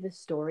trying to say this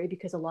story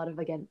because a lot of,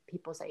 again,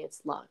 people say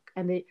it's luck,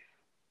 and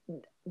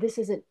this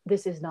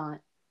is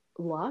not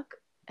luck.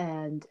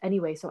 And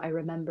anyway, so I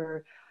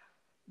remember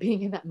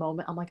being in that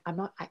moment. I'm like,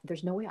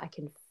 there's no way I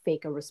can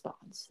fake a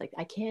response. Like,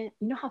 I can't.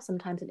 You know how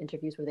sometimes in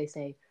interviews where they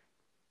say,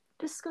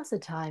 discuss a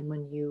time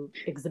when you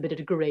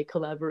exhibited great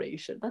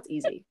collaboration. That's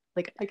easy.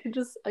 Like, I could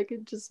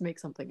just make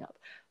something up.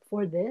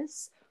 For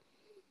this,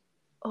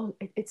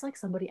 it's like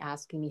somebody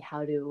asking me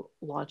how to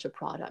launch a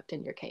product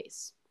in your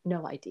case.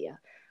 No idea.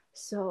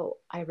 So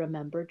I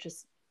remember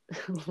just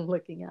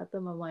looking at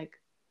them. I'm like,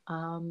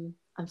 I'm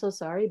so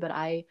sorry, but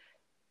I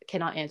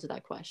cannot answer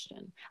that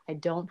question. I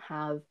don't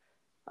have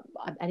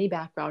any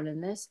background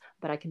in this,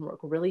 but I can work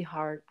really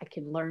hard. I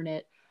can learn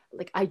it.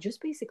 Like, I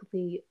just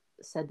basically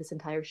said this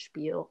entire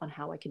spiel on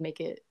how I can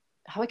make it,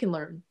 how I can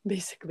learn,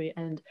 basically.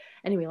 And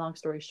anyway, long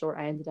story short,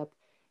 I ended up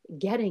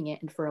getting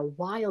it. And for a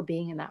while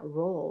being in that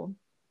role,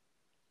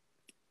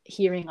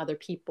 hearing other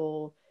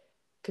people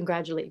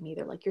congratulate me,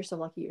 they're like, you're so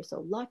lucky, you're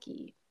so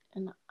lucky.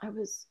 And I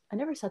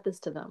never said this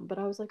to them, but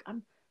I was like,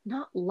 I'm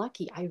not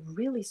lucky. I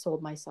really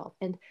sold myself.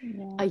 And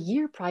Yeah. a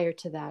year prior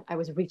to that, I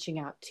was reaching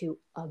out to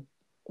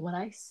when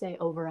I say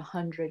over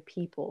 100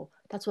 people,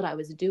 that's what I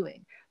was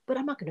doing. But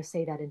I'm not going to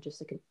say that in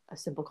just like a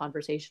simple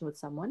conversation with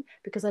someone,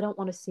 because I don't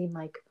want to seem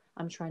like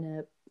I'm trying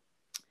to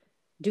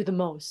do the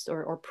most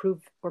or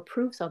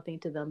prove something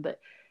to them. But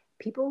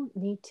people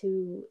need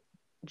to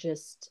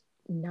just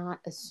not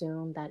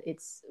assume that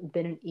it's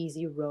been an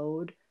easy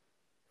road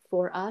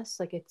for us.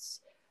 Like,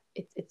 it's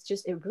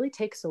just, it really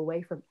takes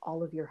away from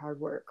all of your hard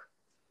work.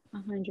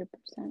 100%.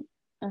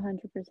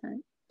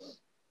 100%.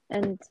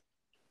 And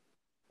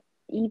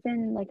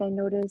even like I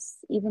notice,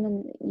 even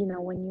in,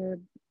 when you're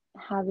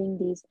having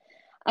these,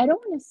 I don't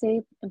want to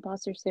say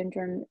imposter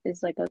syndrome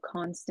is like a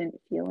constant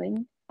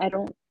feeling. I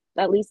don't,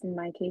 at least in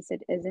my case,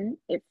 it isn't.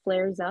 It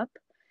flares up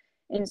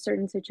in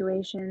certain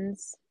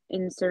situations,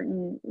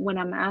 when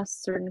I'm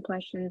asked certain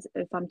questions,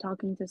 if I'm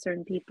talking to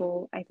certain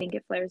people, I think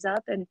it flares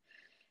up. And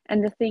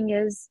the thing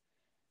is,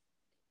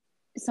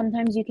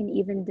 sometimes you can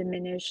even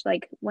diminish,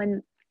 like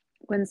when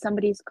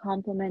somebody's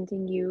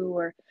complimenting you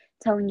or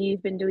telling you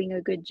you've been doing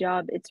a good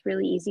job, it's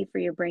really easy for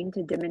your brain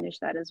to diminish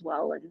that as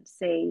well and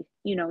say,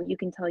 you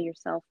can tell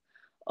yourself,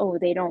 oh,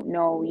 they don't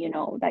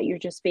know, that you're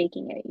just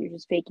faking it. You're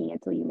just faking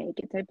it till you make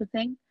it, type of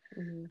thing.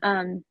 Mm-hmm.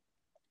 Um,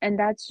 and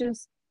that's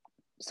just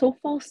so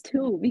false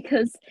too,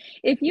 because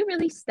if you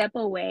really step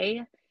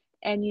away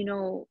and,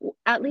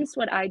 at least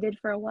what I did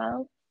for a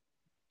while,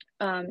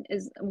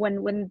 is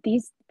when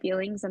these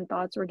feelings and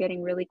thoughts were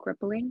getting really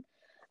crippling,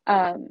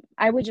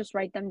 I would just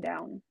write them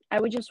down. I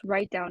would just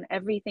write down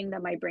everything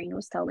that my brain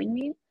was telling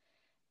me,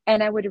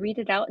 and I would read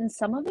it out. And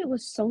some of it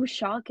was so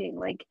shocking.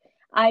 Like,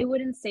 I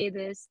wouldn't say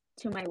this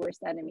to my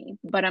worst enemy,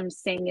 but I'm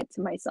saying it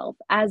to myself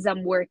as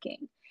I'm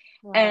working.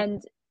 Wow.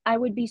 And I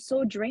would be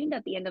so drained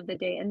at the end of the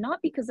day, and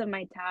not because of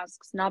my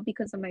tasks, not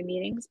because of my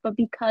meetings, but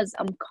because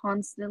I'm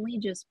constantly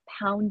just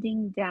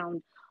pounding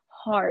down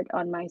hard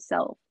on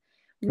myself,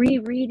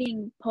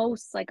 rereading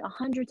posts like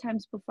 100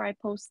 times before I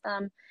post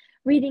them,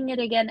 reading it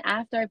again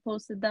after I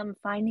posted them,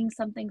 finding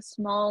something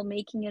small,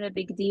 making it a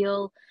big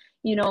deal,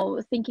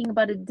 thinking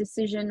about a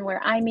decision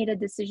where I made a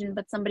decision,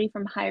 but somebody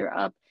from higher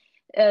up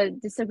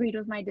disagreed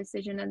with my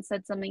decision and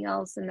said something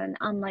else. And then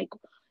I'm like,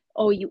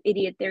 oh, you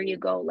idiot, there you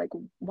go. Like,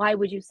 why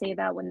would you say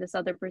that when this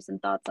other person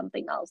thought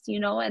something else,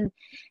 And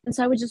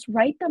so I would just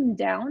write them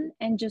down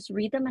and just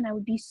read them, and I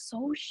would be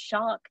so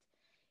shocked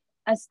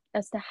as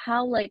to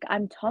how, like,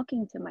 I'm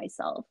talking to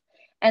myself.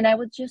 And I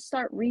would just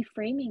start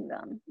reframing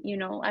them.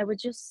 I would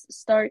just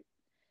start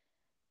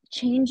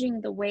changing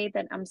the way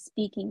that I'm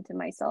speaking to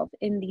myself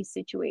in these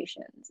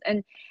situations.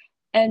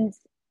 And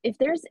if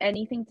there's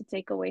anything to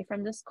take away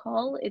from this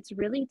call, it's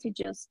really to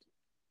just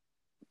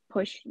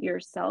push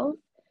yourself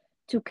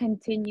to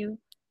continue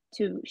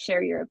to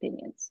share your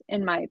opinions,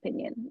 in my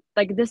opinion.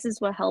 Like, this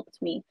is what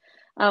helped me.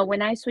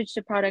 When I switched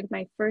to product,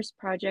 my first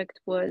project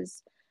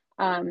was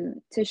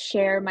to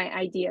share my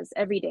ideas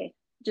every day,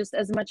 just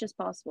as much as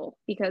possible,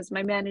 because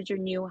my manager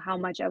knew how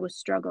much I was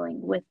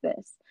struggling with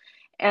this.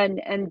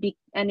 And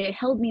it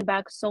held me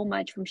back so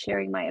much from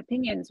sharing my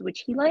opinions,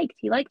 which he liked.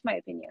 He liked my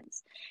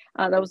opinions.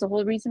 That was the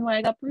whole reason why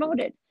I got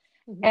promoted.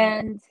 Mm-hmm.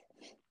 And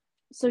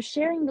so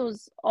sharing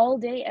those all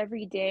day,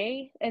 every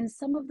day, and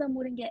some of them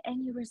wouldn't get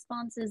any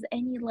responses,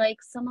 any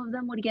likes. Some of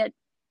them would get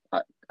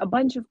a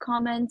bunch of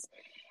comments.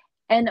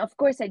 And of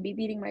course, I'd be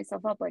beating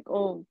myself up like,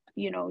 oh,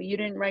 you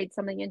didn't write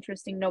something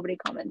interesting, nobody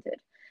commented,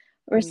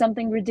 or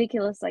something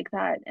ridiculous like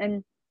that.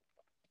 And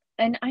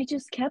I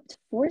just kept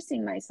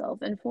forcing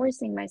myself and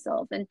forcing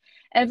myself. And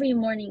every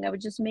morning I would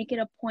just make it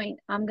a point.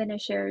 I'm going to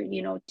share,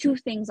 2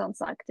 things on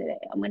Slack today.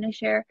 I'm going to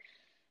share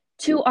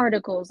 2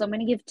 articles. I'm going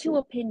to give 2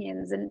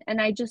 opinions.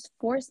 And I just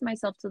forced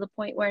myself to the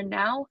point where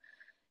now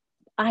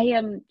I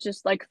am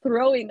just like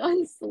throwing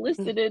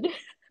unsolicited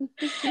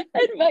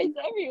advice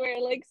everywhere.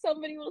 Like,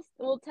 somebody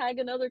will tag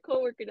another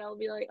coworker and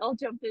I'll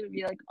jump in and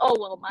be like, oh,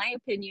 well, my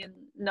opinion,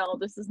 no,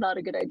 this is not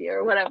a good idea,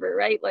 or whatever,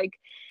 right? Like,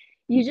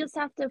 you just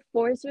have to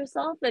force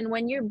yourself. And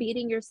when you're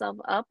beating yourself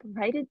up,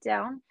 write it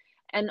down.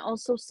 And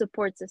also,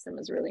 support system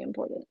is really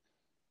important.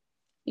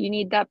 You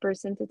need that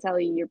person to tell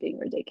you you're being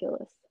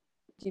ridiculous.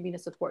 Do you mean a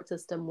support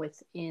system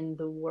within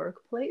the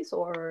workplace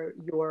or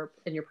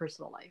in your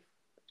personal life?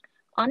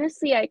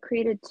 Honestly, I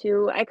created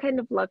 2. I kind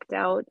of lucked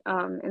out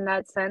in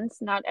that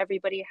sense. Not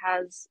everybody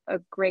has a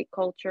great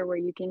culture where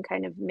you can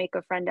kind of make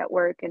a friend at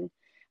work and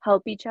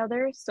help each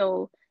other.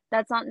 So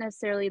that's not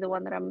necessarily the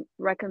one that I'm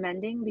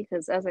recommending,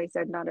 because, as I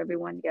said, not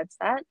everyone gets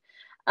that.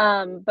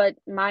 But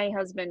my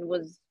husband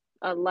was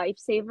a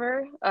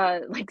lifesaver.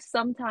 Like,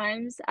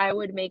 sometimes I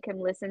would make him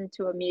listen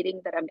to a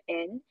meeting that I'm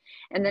in,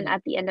 and then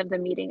at the end of the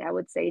meeting, I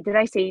would say, "Did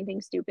I say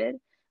anything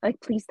stupid? Like,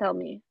 please tell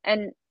me."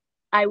 And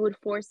I would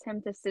force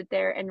him to sit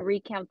there and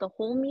recount the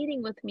whole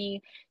meeting with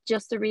me,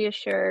 just to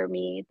reassure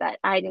me that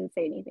I didn't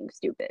say anything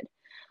stupid.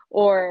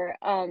 Or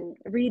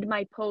read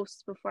my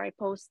posts before I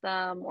post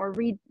them, or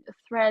read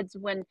threads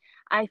when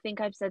I think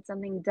I've said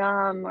something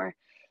dumb, or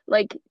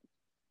like,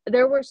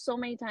 there were so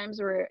many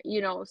times where,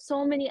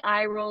 so many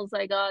eye rolls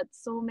I got,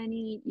 so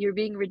many "you're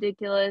being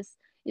ridiculous,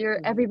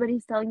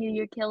 everybody's telling you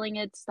you're killing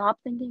it, stop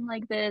thinking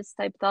like this"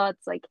 type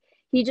thoughts. Like,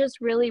 he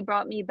just really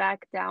brought me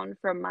back down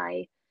from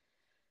my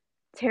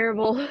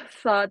terrible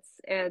thoughts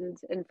and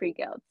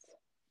freakouts.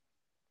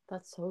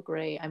 That's so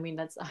great. I mean,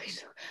 that's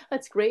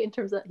great in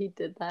terms that he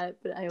did that.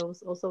 But I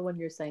also, when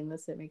you're saying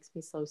this, it makes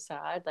me so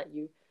sad that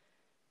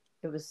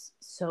it was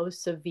so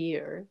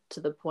severe to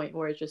the point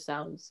where it just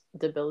sounds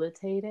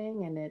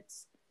debilitating. And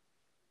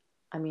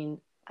I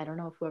mean, I don't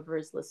know if whoever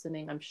is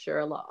listening,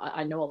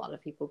 I know a lot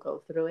of people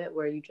go through it,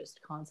 where you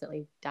just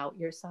constantly doubt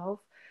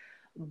yourself.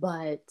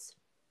 But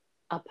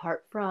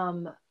apart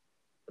from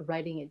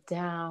writing it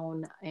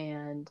down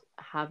and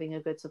having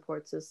a good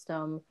support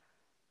system,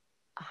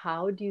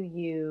 how do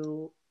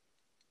you,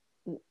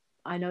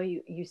 I know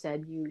you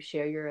said you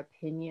share your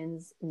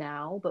opinions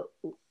now, but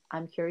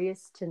I'm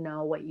curious to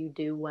know what you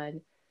do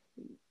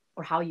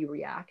or how you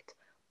react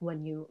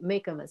when you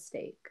make a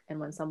mistake, and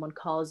when someone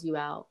calls you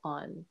out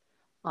on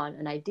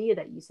an idea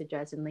that you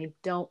suggest and they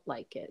don't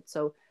like it.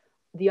 So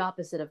the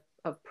opposite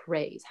of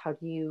praise, how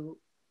do you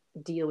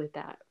deal with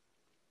that?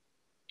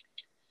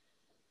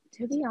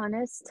 To be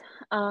honest,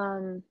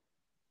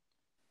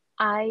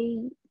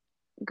 I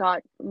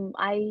got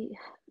I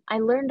I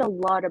learned a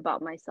lot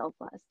about myself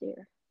last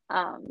year,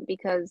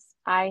 because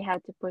I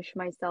had to push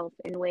myself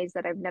in ways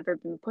that I've never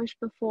been pushed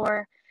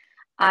before.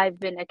 I've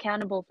been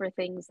accountable for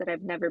things that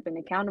I've never been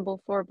accountable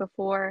for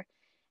before,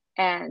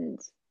 and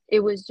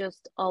it was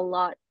just a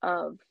lot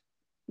of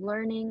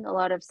learning, a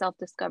lot of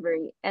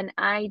self-discovery, and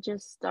I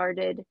just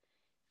started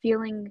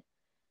feeling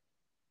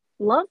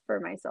love for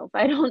myself.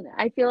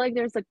 I feel like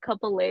there's a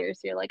couple layers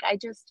here. Like, I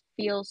just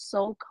feel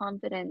so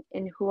confident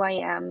in who I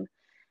am.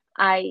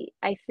 I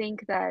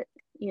think that,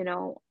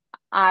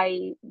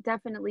 I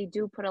definitely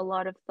do put a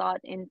lot of thought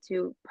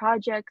into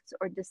projects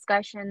or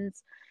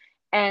discussions,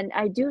 and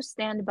I do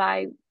stand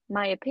by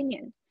my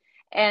opinion.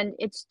 And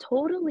it's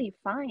totally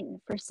fine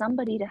for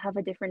somebody to have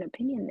a different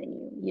opinion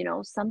than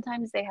you.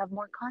 Sometimes they have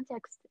more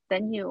context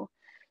than you.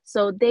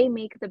 So they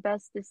make the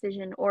best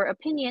decision or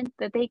opinion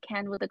that they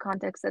can with the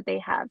context that they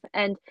have.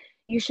 And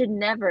you should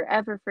never,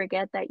 ever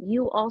forget that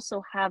you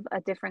also have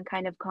a different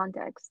kind of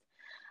context.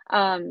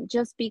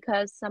 Just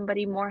because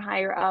somebody more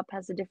higher up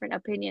has a different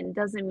opinion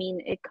doesn't mean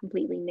it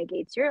completely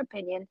negates your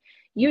opinion.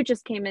 You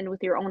just came in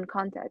with your own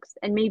context,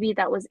 and maybe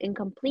that was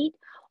incomplete,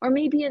 or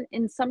maybe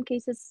in some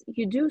cases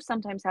you do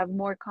sometimes have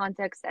more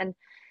context and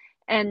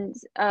an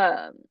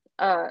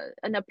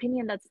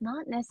opinion that's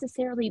not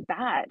necessarily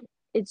bad.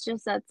 It's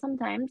just that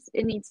sometimes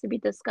it needs to be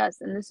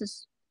discussed, and this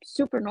is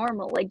super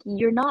normal. Like,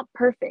 you're not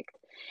perfect.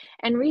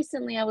 And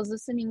recently I was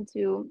listening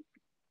to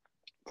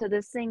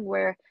this thing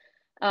where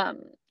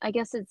I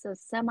guess it's a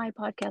semi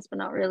podcast, but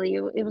not really.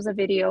 It was a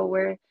video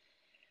where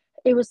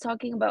it was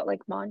talking about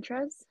like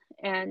mantras,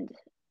 and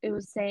it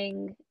was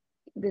saying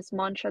this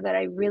mantra that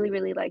I really,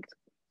 really liked,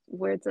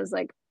 where it says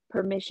like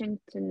permission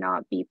to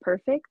not be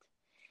perfect.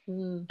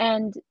 Mm,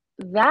 And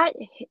that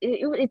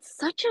it's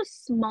such a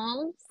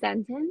small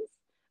sentence,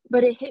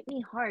 but it hit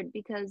me hard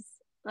because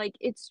like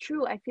it's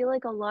true. I feel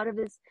like a lot of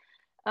this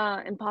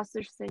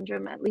imposter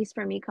syndrome, at least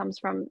for me, comes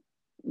from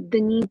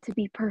the need to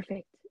be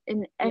perfect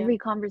in yeah, every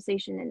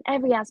conversation, in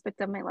every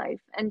aspect of my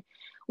life. And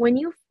when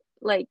you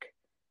like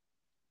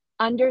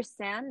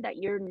understand that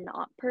you're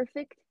not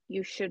perfect,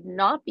 you should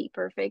not be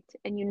perfect,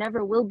 and you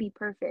never will be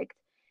perfect.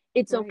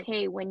 It's right.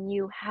 okay when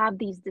you have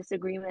these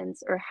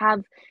disagreements or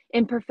have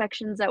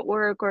imperfections at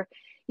work, or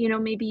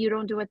maybe you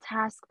don't do a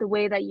task the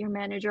way that your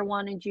manager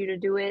wanted you to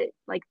do it.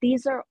 Like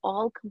these are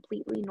all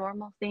completely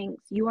normal things.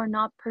 You are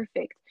not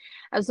perfect.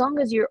 As long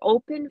as you're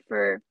open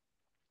for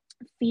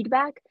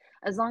feedback,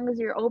 as long as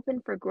you're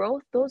open for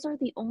growth, those are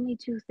the only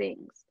two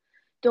things.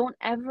 Don't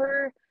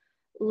ever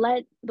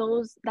let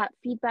those that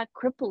feedback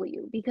cripple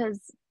you, because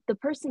the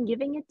person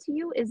giving it to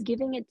you is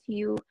giving it to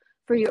you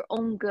for your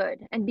own good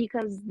and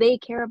because they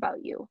care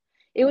about you.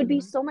 It would be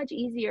Mm-hmm. so much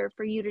easier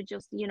for you to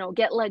just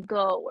get let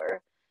go,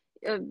 or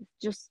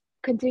just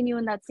continue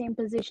in that same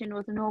position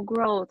with no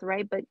growth,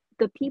 right? But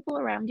the people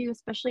around you,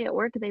 especially at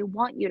work, they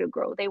want you to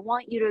grow, they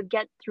want you to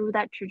get through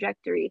that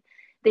trajectory,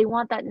 they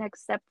want that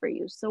next step for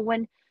you. So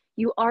when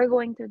you are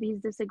going through these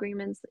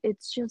disagreements,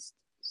 it's just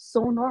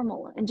so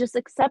normal, and just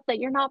accept that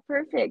you're not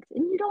perfect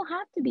and you don't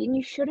have to be and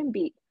you shouldn't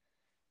be.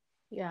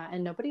 Yeah,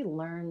 and nobody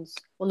learns.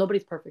 Well,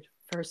 nobody's perfect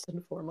first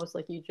and foremost,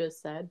 like you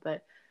just said,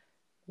 but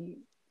you,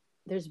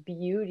 there's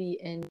beauty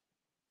in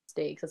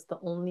mistakes. That's the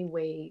only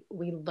way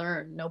we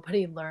learn.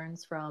 Nobody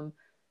learns from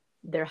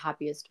their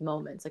happiest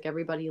moments. Like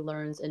everybody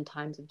learns in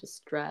times of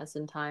distress,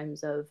 in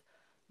times of,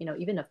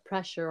 even of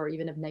pressure or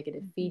even of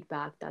negative Mhm.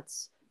 feedback.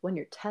 That's when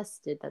you're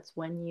tested. That's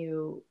when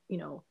your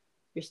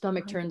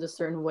stomach turns a 100%.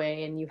 certain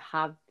way and you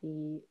have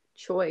the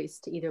choice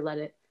to either let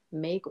it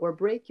make or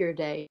break your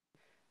day.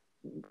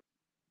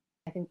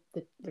 I think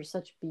that there's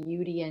such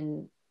beauty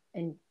in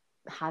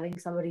having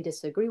somebody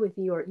disagree with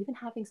you, or even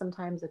having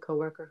sometimes a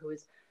coworker who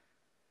is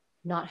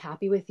not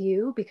happy with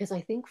you, because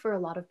I think for a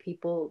lot of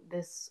people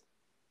this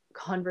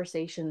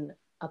conversation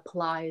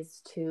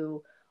applies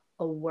to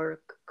a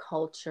work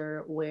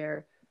culture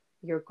where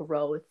your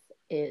growth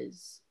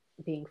is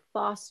being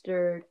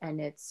fostered,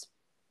 and it's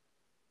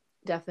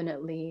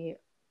definitely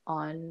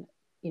on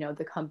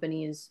the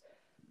company's,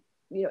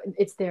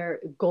 it's their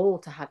goal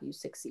to have you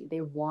succeed.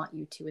 They want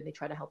you to, and they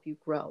try to help you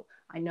grow.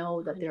 I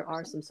know that there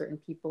are 100%. some certain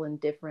people in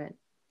different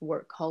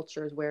work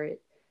cultures where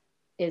it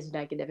is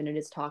negative and it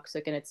is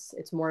toxic, and it's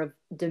more of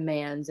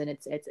demands, and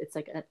it's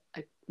like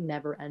a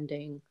never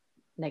ending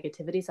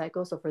negativity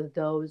cycle. So for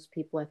those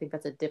people, I think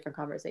that's a different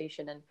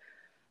conversation, and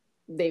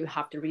they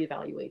have to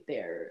reevaluate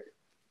their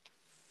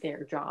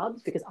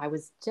jobs, because I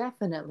was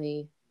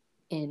definitely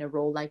in a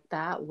role like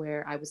that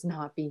where I was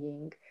not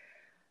being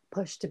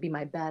pushed to be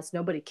my best.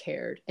 Nobody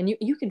cared. And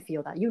you can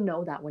feel that. You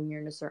know that when you're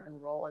in a certain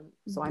role. And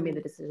so I made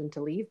the Hmm. decision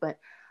to leave. But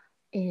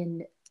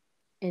in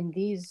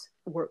these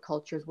work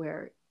cultures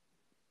where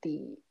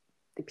the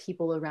the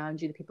people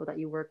around you, the people that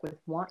you work with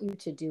want you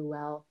to do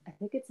well, I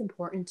think it's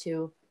important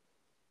to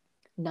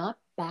not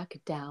back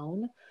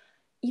down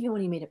even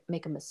when you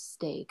make a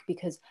mistake,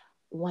 because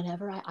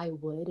whenever I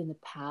would in the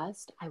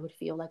past, I would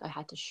feel like I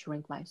had to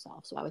shrink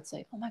myself. So I would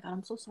say, oh my God,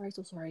 I'm so sorry,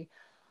 so sorry.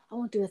 I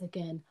won't do this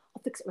again.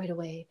 I'll fix it right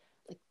away.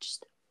 Like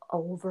just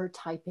over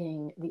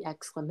typing the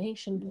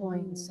exclamation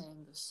points, Hmm.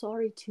 saying the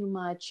sorry too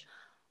much,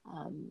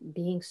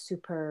 being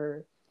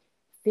super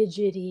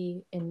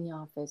fidgety in the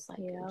office, like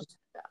Yeah. just,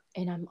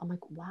 and I'm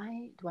like,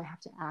 why do I have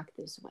to act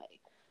this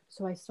way?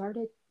 So I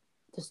started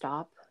to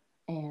stop,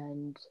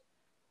 and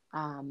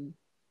um,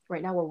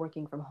 right now we're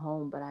working from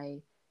home, but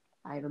I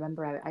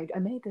remember I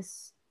made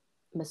this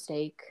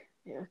mistake.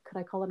 Yeah, could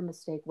I call it a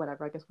mistake?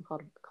 Whatever. I guess we call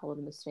it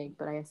a mistake.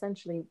 But I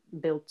essentially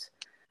built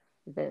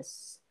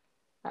this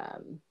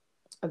um,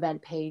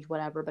 event page,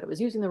 whatever. But it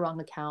was using the wrong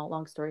account.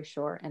 Long story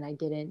short, and I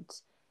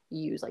didn't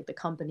use like the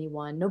company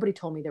one. Nobody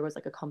told me there was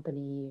like a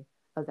company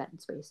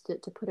event space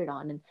to put it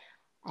on,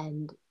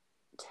 and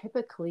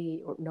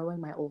typically, or knowing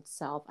my old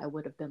self, I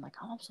would have been like,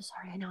 oh, I'm so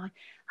sorry. I know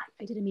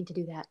I didn't mean to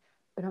do that.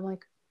 But I'm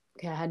like,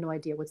 okay, I had no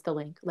idea. What's the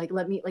link? Like,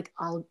 let me, like,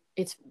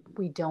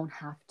 we don't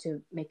have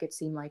to make it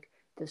seem like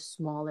the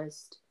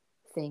smallest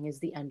thing is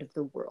the end of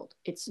the world.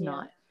 It's Yeah.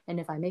 not. And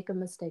if I make a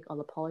mistake,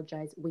 I'll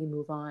apologize. We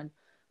move on.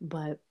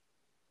 But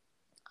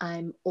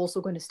I'm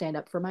also going to stand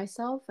up for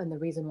myself. And the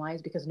reason why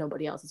is because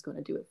nobody else is going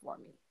to do it for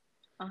me.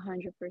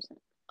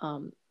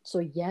 100%. So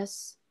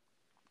yes,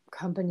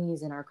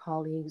 companies and our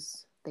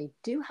colleagues, they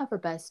do have our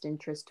best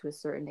interest to a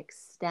certain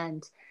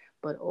extent,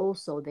 but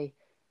also they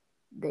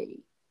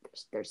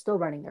they're still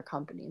running their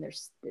company, and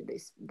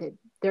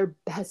their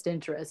best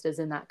interest is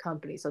in that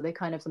company, so they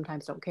kind of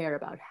sometimes don't care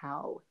about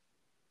how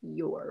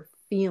your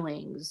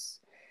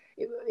feelings,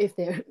 if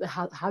they're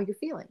how you're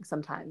feeling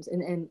sometimes.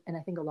 And I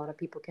think a lot of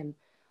people can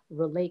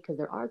relate, because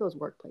there are those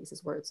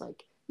workplaces where it's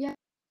like, yeah,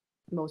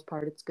 most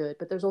part it's good,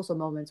 but there's also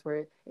moments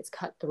where it's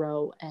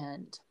cutthroat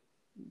and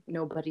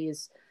nobody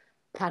is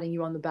patting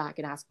you on the back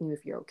and asking you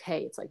if you're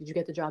okay. It's like, did you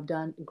get the job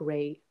done?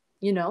 Great.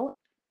 You know,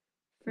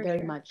 For very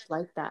sure. much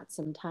like that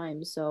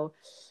sometimes. So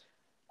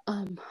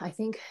I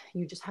think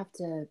you just have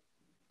to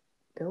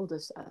build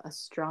a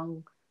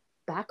strong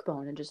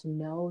backbone and just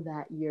know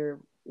that you're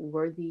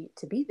worthy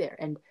to be there.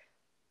 And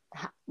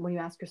when you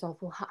ask yourself,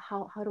 well,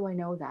 how do I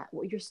know that?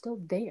 Well, you're still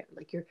there.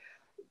 Like you're,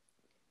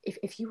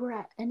 if you were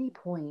at any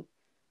point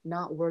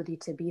not worthy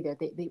to be there,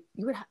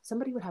 you would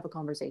somebody would have a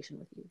conversation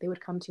with you. They would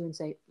come to you and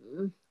say,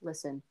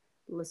 listen,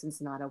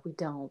 Senada,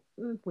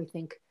 we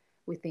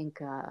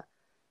think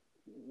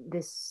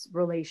this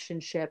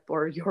relationship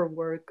or your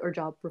work or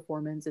job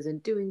performance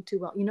isn't doing too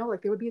well. You know,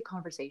 like there would be a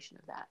conversation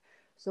of that.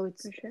 So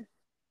it's, For sure.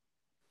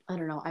 I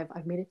don't know,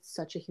 I've made it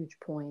such a huge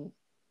point,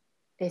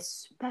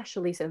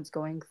 especially since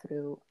going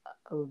through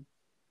a,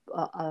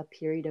 a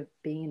period of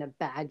being in a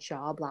bad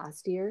job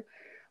last year,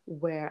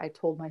 where I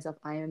told myself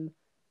I am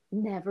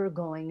never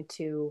going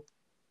to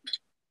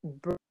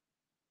bring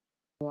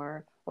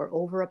more or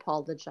over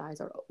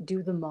apologize or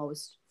do the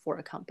most for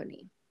a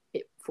company.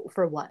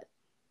 For what?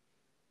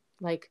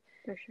 Like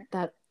For sure.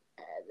 that,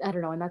 I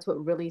don't know. And that's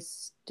what really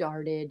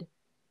started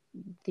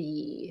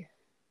the,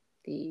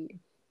 the,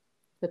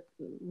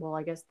 well,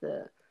 I guess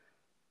the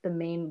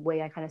main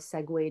way I kind of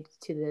segued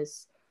to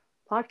this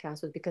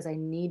podcast was because I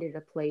needed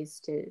a place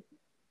to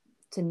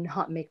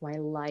not make my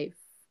life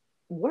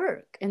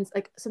work. And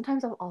like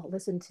sometimes I'll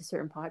listen to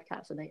certain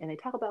podcasts and they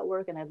talk about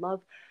work, and I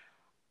love,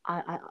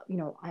 I you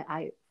know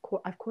I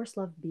of course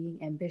love being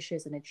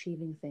ambitious and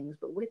achieving things,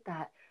 but with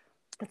that,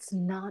 that's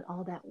not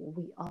all that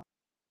we are.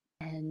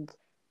 And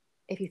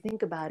if you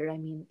think about it, I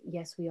mean,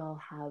 yes, we all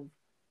have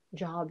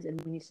jobs and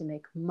we need to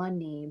make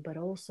money, but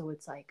also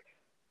it's like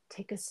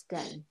take a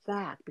step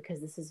back,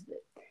 because this is,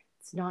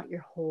 it's not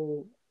your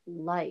whole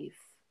life.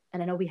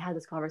 And I know we had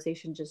this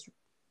conversation just,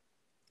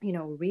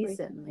 Recently.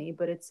 recently,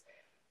 but it's,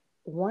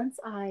 once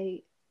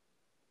I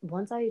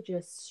once I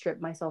just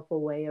strip myself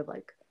away of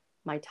like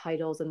my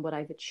titles and what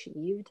I've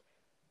achieved,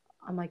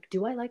 I'm like,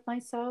 do I like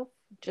myself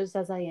just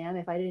as I am?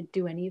 If I didn't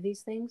do any of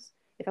these things,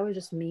 if I was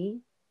just me,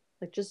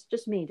 like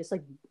just me, just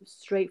like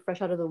straight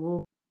fresh out of the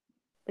womb,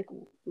 like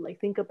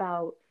like think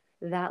about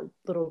that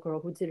little girl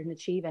who didn't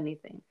achieve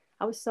anything.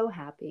 I was so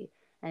happy,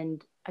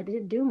 and I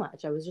didn't do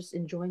much. I was just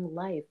enjoying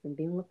life and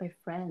being with my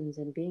friends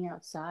and being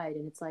outside.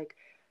 And it's like,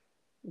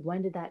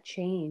 when did that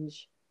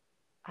change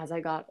as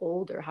I got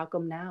older? How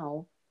come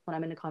now when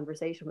I'm in a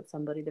conversation with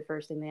somebody, the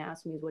first thing they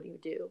ask me is, what do you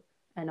do?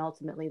 And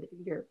ultimately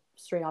you're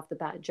straight off the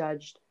bat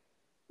judged,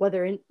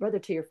 whether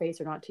to your face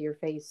or not to your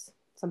face.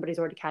 Somebody's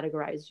already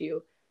categorized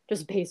you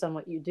just based on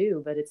what you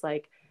do. But it's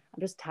like,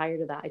 I'm just tired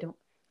of that.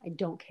 I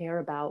don't care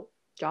about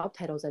job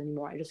titles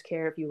anymore. I just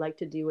care if you like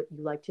to do what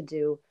you like to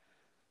do,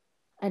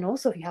 and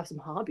also if you have some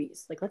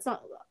hobbies. Like let's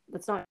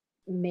not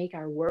make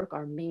our work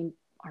our main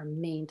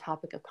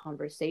topic of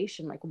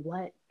conversation. Like,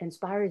 what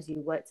inspires you,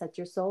 what sets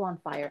your soul on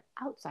fire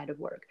outside of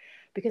work?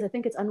 Because I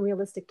think it's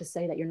unrealistic to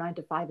say that your 9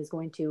 to 5 is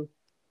going to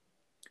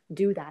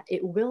do that.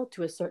 It will,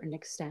 to a certain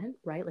extent,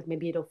 right? Like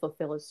maybe it'll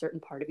fulfill a certain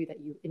part of you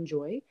that you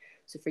enjoy.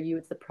 So for you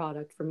it's the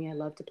product. For me, I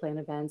love to plan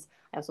events.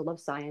 I also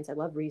love science. I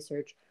love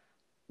research.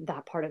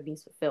 That part of me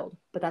is fulfilled,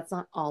 but that's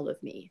not all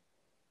of me.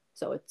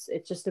 So it's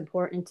just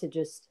important to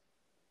just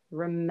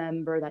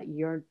remember that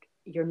you're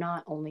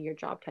not only your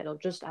job title,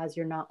 just as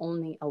you're not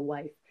only a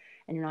wife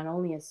and you're not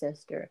only a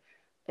sister.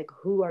 Like,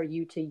 who are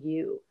you to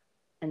you?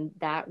 And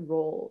that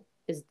role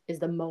is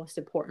the most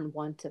important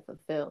one to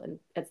fulfill, and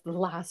it's the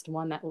last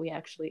one that we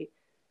actually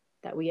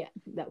that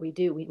we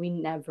do. We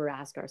never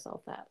ask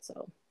ourselves that.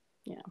 So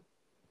yeah.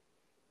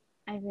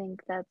 I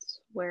think that's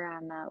where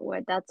I'm at.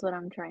 Where that's what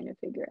I'm trying to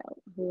figure out.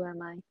 Who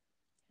am I?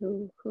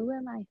 Who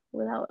am I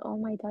without all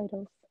my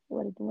titles?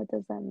 What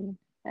does that mean?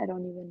 I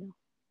don't even know.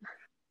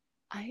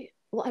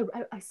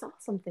 I saw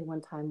something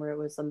one time where it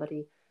was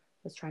somebody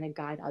was trying to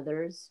guide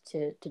others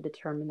to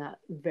determine that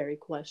very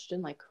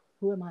question, like,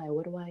 who am I?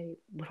 What do I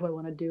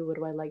want to do? What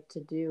do I like to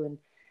do? And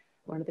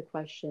one of the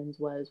questions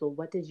was, well,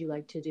 what did you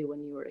like to do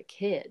when you were a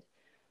kid?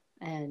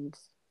 And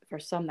for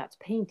some that's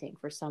painting,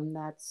 for some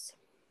that's,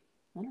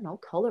 I don't know,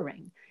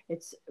 coloring.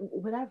 It's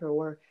whatever,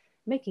 or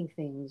making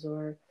things,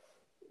 or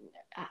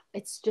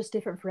it's just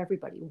different for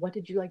everybody. What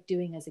did you like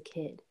doing as a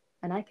kid?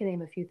 And I can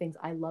name a few things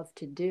I love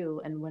to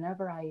do, and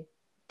whenever I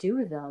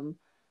do them,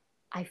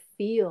 I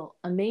feel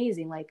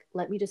amazing. Like,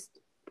 let me just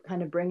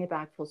kind of bring it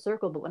back full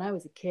circle. But when I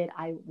was a kid,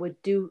 I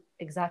would do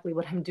exactly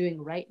what I'm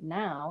doing right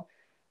now,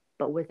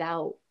 but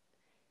without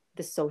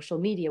the social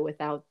media,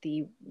 without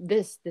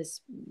this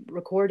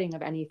recording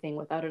of anything,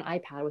 without an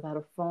iPad, without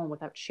a phone,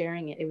 without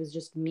sharing it. It was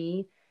just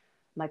me,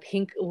 my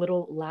pink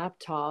little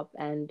laptop,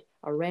 and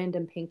a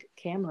random pink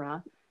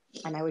camera,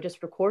 and I would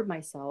just record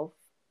myself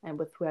and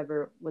with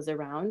whoever was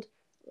around,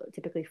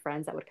 typically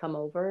friends that would come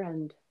over,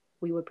 and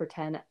we would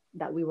pretend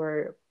that we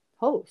were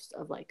hosts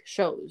of like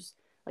shows,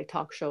 like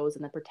talk shows,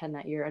 and then pretend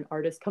that you're an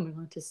artist coming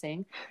on to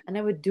sing. And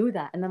I would do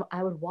that, and then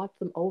I would watch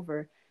them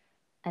over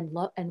and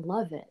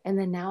love it. And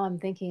then now I'm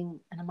thinking,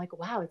 and I'm like,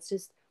 wow, it's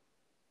just,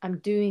 I'm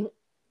doing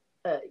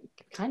uh,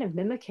 kind of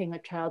mimicking a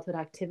childhood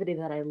activity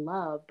that I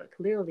love, but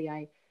clearly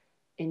I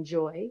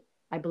enjoy.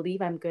 I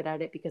believe I'm good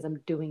at it because I'm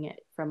doing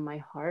it from my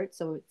heart.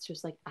 So it's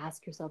just like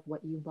ask yourself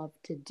what you love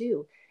to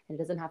do. And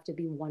it doesn't have to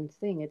be one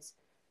thing. It's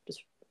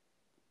just,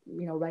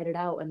 write it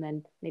out, and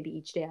then maybe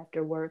each day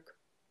after work,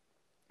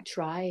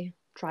 try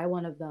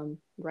one of them,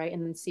 right?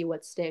 And then see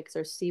what sticks,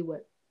 or see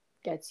what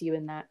gets you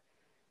in that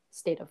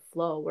state of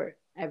flow where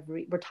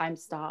time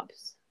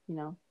stops,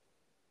 100%.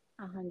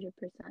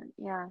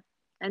 Yeah.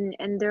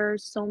 And there are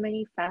so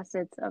many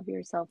facets of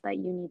yourself that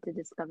you need to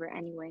discover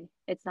anyway.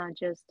 It's not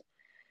just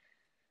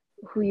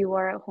who you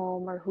are at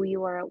home or who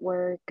you are at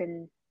work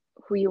and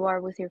who you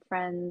are with your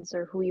friends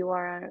or who you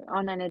are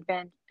on an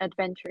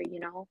adventure, you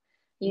know.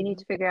 You need Mm-hmm.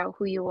 to figure out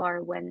who you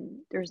are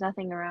when there's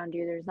nothing around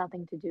you, there's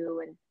nothing to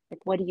do, and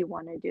like what do you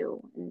want to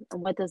do, and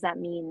what does that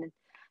mean? And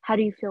how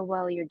do you feel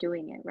while you're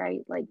doing it, right?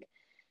 Like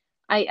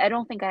I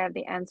don't think I have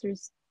the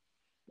answers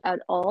at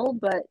all,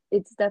 but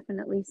it's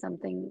definitely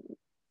something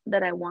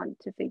that I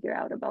want to figure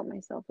out about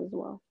myself as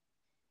well.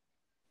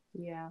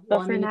 Yeah. Well, But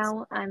I for mean, it's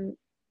now, I'm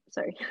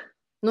sorry.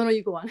 no, no,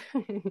 you go on.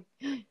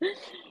 I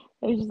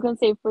was just gonna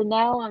say for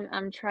now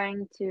I'm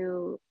trying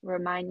to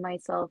remind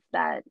myself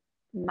that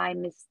my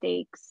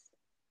mistakes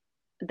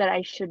that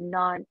I should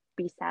not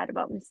be sad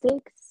about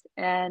mistakes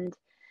and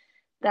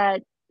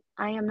that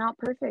I am not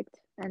perfect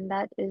and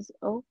that is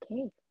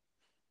okay.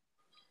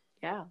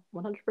 Yeah,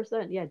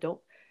 100%. Yeah, don't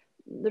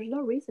there's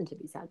no reason to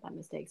be sad by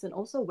mistakes. And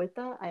also with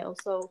that, I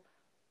also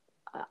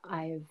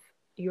I've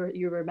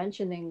you were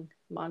mentioning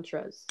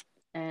mantras,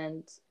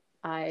 and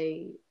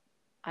I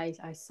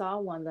I saw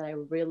one that I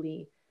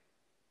really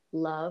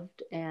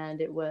loved,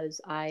 and it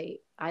was I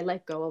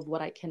let go of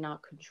what I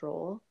cannot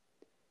control.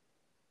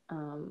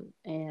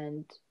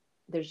 And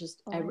there's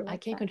just Oh, I I love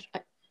can't that.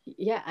 control.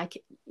 Yeah, I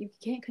can you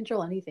can't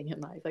control anything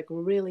in life, like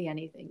really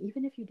anything.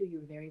 Even if you do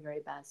your very,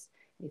 very best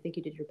and you think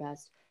you did your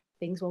best,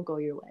 things won't go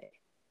your way.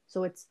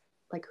 So it's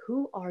like,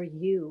 who are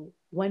you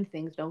when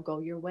things don't go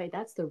your way?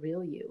 That's the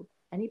real you.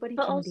 Anybody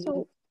But can be,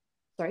 also,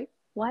 sorry.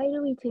 why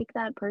do we take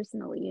that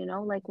personally, you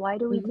know? Like why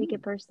do we take it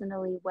Mm-hmm.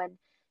 personally when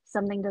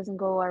something doesn't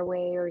go our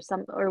way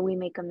or we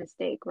make a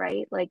mistake,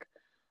 right? Like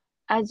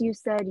as you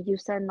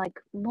send like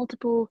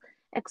multiple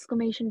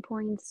exclamation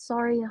points,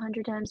 sorry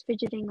 100 times,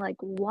 fidgeting. Like,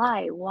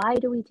 why? Why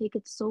do we take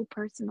it so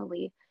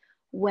personally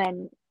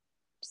when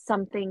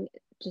something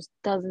just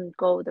doesn't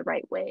go the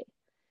right way?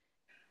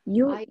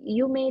 I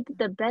You made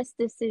the best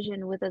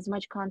decision with as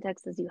much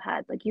context as you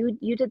had. Like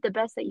you did the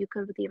best that you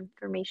could with the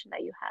information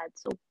that you had.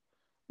 So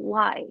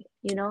why?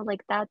 You know,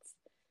 like that's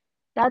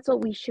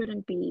what we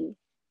shouldn't be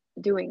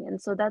doing. And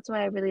so that's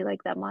why I really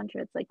like that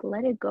mantra. It's like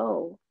let it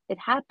go. It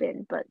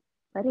happened, but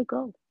let it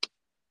go.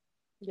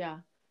 Yeah,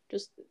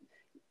 just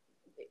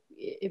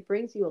it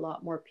brings you a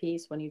lot more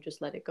peace when you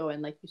just let it go.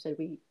 And like you said,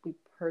 we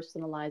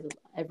personalize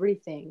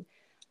everything.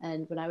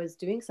 And when I was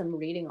doing some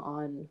reading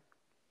on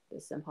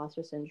this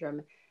imposter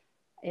syndrome,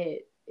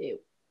 it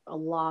a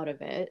lot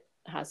of it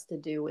has to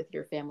do with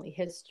your family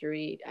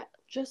history,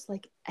 just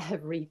like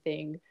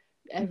everything.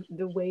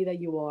 The way that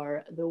you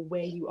are, the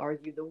way you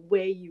argue, the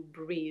way you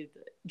breathe,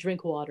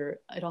 drink water,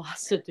 it all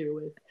has to do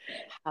with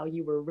how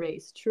you were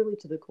raised, truly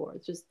to the core.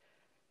 It's just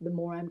the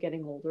more I'm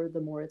getting older,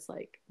 the more it's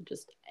like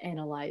just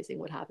analyzing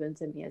what happened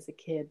to me as a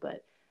kid.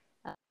 But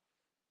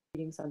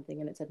reading something,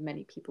 and it said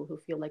many people who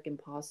feel like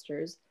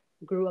imposters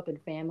grew up in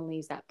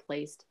families that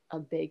placed a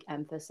big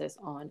emphasis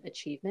on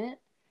achievement,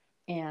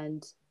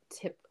 and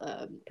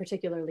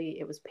particularly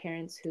it was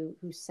parents who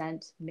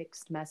sent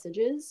mixed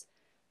messages.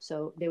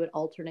 So they would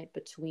alternate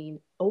between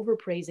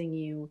overpraising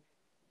you,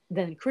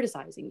 then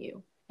criticizing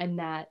you, and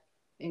that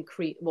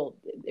increase. Well,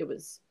 it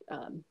was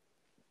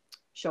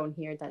shown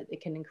here that it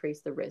can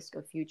increase the risk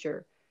of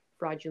future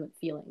fraudulent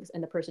feelings.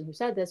 And the person who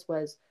said this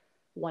was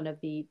one of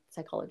the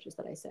psychologists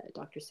that I said,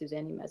 Dr.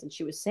 Suzanne Mez, and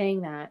she was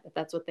saying that um,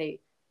 that's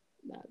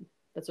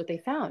what they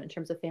found in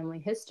terms of family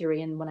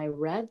history. And when I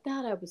read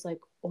that, I was like,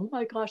 oh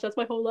my gosh, that's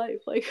my whole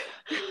life. Like,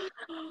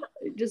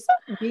 just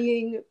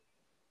being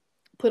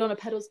put on a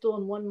pedestal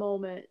in one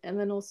moment, and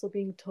then also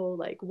being told,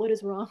 like, what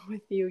is wrong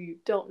with you? You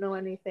don't know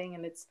anything.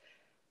 And it's,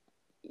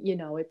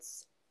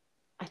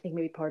 I think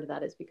maybe part of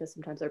that is because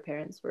sometimes our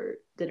parents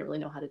didn't really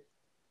know how to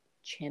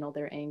channel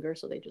their anger.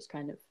 So they just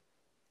kind of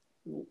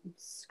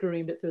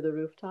screamed it through the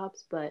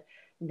rooftops. But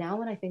now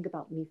when I think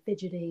about me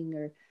fidgeting,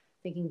 or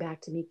thinking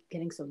back to me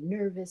getting so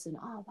nervous, and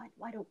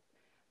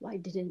why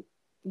didn't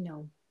you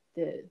know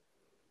the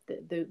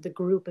the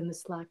group in the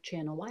Slack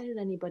channel, why did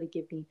anybody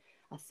give me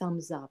a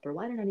thumbs up, or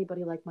why didn't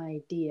anybody like my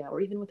idea,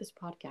 or even with this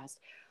podcast?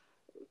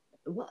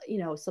 Well,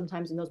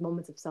 sometimes in those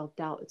moments of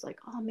self-doubt, it's like,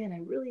 oh man,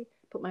 I really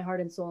put my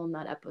heart and soul in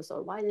that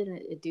episode, why didn't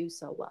it do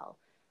so well?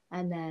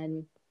 And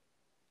then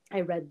I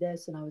read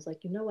this, and I was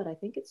like, you know what, I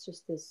think it's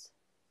just this,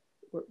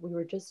 we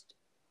were just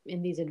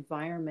in these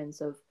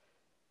environments of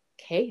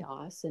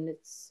chaos, and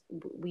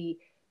we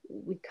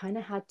kind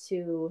of had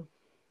to,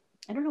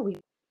 I don't know, we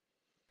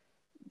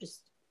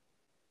just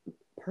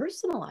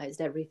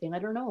personalized everything. I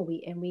don't know,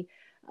 we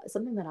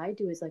something that I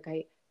do is like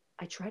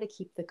I try to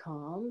keep the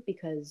calm,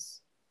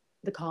 because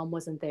the calm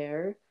wasn't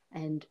there.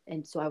 And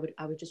so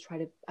I would just try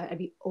to, I'd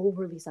be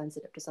overly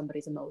sensitive to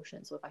somebody's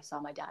emotions. So if I saw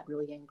my dad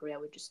really angry, I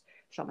would just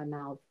shut my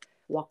mouth,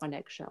 walk on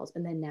eggshells.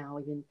 And then now,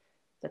 even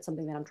that's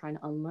something that I'm trying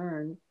to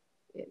unlearn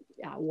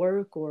at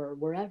work or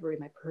wherever in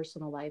my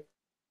personal life.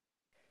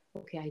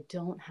 Okay, I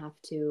don't have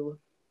to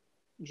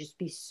just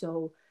be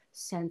so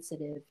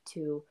sensitive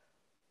to,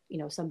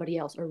 somebody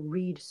else, or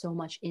read so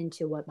much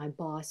into what my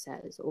boss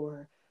says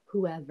or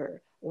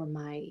whoever, or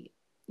my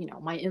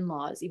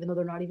in-laws, even though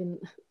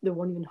they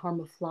won't even harm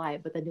a fly,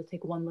 but then you'll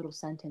take one little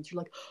sentence, you're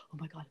like, oh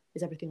my god,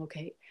 is everything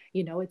okay?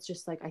 It's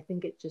just like, I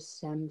think it just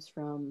stems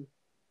from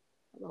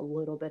a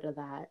little bit of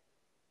that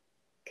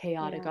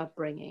chaotic Yeah.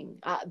 upbringing.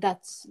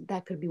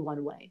 That could be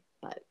one way,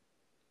 but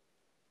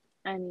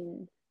I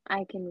mean,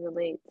 I can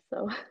relate,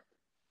 so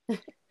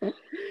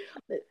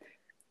but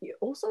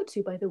also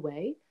too, by the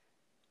way,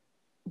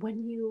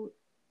 when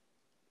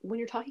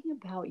you're talking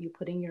about you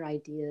putting your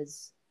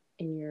ideas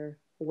in your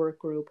work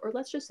group, or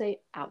let's just say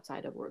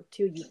outside of work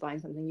too, you find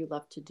something you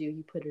love to do,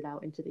 you put it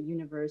out into the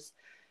universe,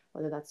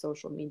 whether that's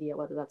social media,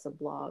 whether that's a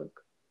blog,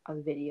 a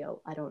video,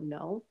 I don't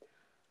know.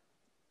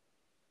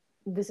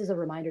 This is a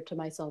reminder to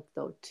myself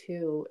though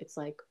too. It's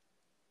like,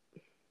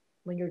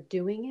 when you're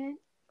doing it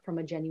from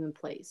a genuine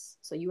place,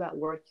 so you at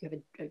work, you have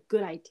a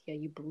good idea,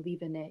 you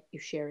believe in it, you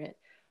share it,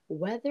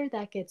 whether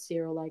that gets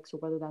 0 likes or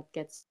whether that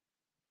gets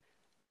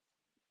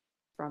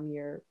from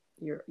your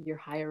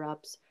higher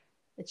ups,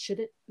 it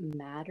shouldn't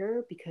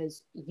matter,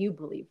 because you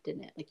believed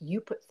in it, like you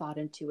put thought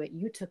into it,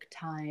 you took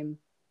time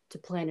to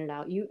plan it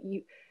out, you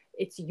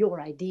it's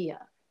your idea.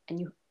 And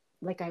you,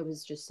 like I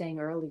was just saying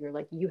earlier,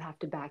 like you have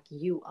to back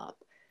you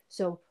up.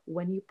 So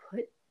when you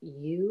put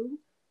you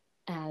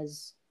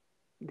as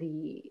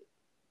the,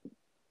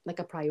 like,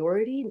 a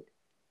priority,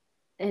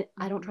 and mhm.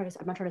 I'm not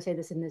trying to say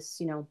this in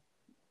this,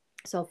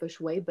 selfish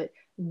way, but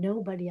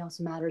nobody else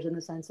matters, in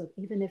the sense of,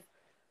 even if,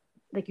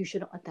 like, you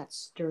shouldn't let that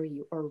stir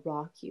you or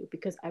rock you.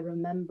 Because I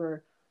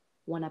remember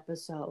one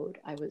episode,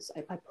 I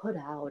put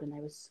out, and I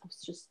was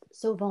just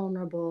so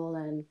vulnerable.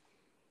 And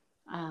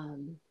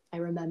I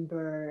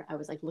remember I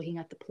was like looking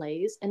at the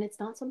plays, and it's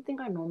not something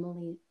I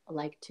normally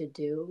like to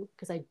do,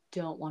 because I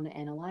don't want to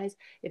analyze.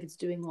 If it's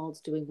doing well,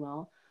 it's doing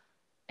well,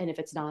 and if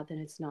it's not, then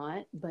it's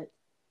not. But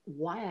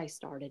why I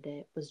started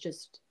it was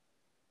just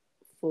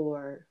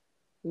for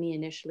me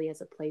initially,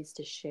 as a place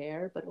to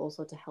share, but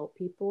also to help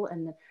people.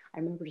 And I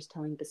remember just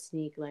telling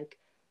Basneek, like,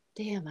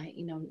 damn,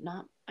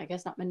 not, I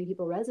guess not many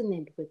people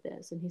resonated with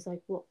this. And he's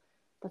like, well,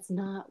 that's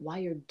not why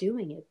you're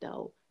doing it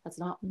though. That's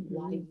not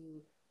why Mhm.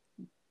 you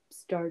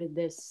started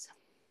this,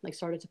 like,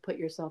 started to put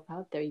yourself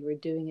out there. You were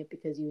doing it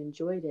because you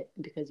enjoyed it,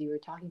 and because you were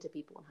talking to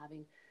people and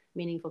having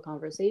meaningful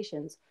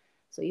conversations.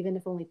 So even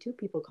if only two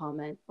people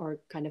comment or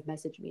kind of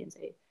message me and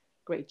say,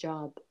 great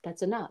job,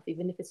 that's enough.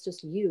 Even if it's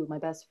just you, my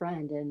best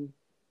friend, and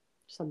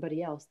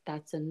somebody else,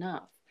 that's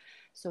enough.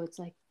 So it's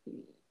like,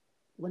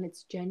 when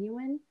it's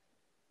genuine,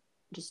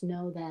 just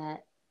know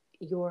that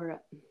your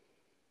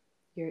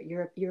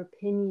your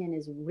opinion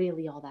is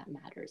really all that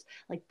matters.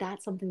 Like,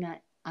 that's something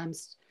that I'm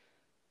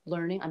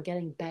learning, I'm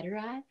getting better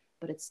at,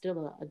 but it's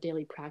still a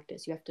daily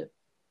practice. You have to,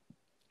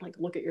 like,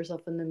 look at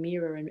yourself in the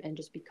mirror, and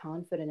just be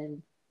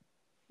confident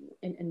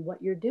in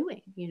what you're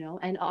doing,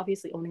 and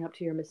obviously owning up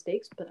to your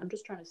mistakes. But I'm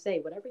just trying to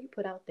say, whatever you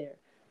put out there,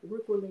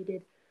 work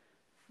related,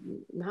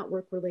 not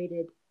work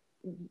related,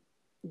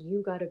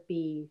 you got to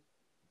be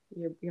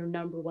your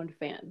number one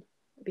fan.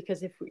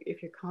 Because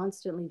if you're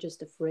constantly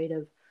just afraid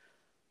of,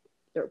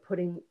 or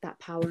putting that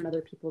power in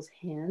other people's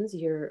hands,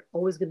 you're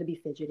always going to be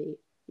fidgety.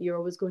 You're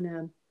always going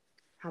to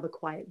have a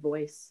quiet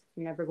voice.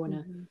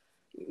 Mhm.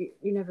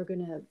 You're never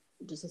going to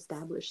just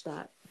establish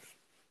that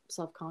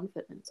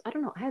self-confidence. I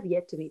don't know, I have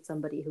yet to meet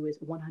somebody who is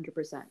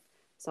 100%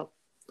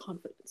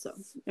 self-confident. So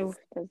Oof,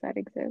 does that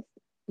exist?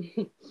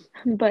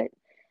 But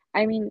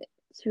I mean,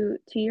 to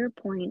your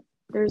point,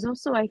 there's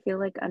also, I feel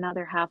like,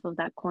 another half of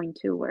that coin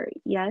too, where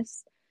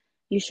yes,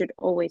 you should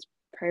always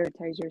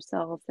prioritize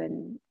yourself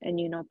and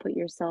put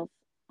yourself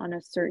on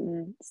a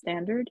certain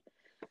standard.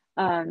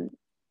 Um,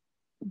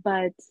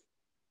 but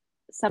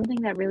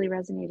something that really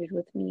resonated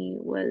with me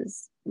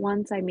was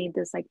once I made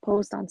this like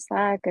post on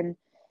Slack and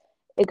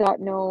it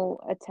got no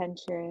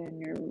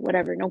attention or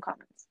whatever, no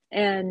comments.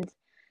 And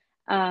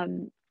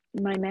um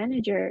my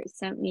manager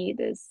sent me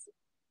this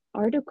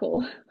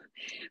article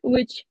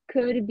which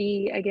could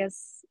be, I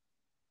guess,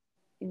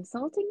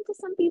 insulting to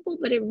some people,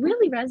 but it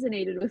really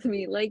resonated with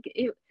me. Like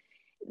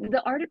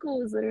the article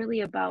was literally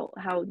about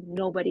how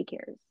nobody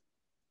cares.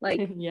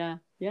 Like, yeah,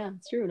 yeah,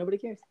 it's true, nobody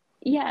cares.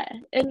 yeah,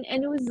 and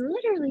it was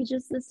literally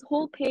just this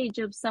whole page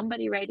of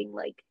somebody writing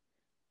like,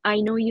 I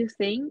know you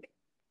think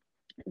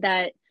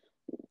that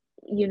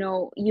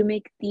you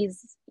make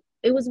these.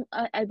 It was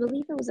I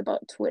believe it was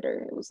about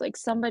Twitter. It was like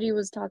somebody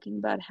was talking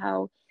about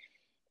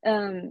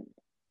um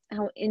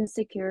how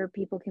insecure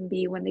people can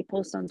be when they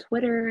post on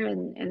Twitter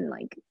and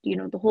like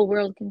the whole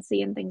world can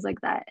see and things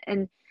like that.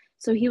 And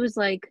so he was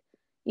like,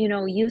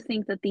 you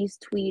think that these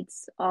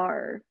tweets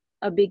are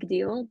a big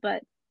deal,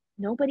 but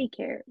nobody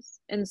cares.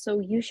 And so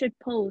you should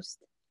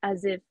post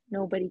as if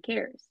nobody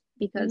cares.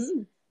 because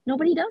Mm-hmm.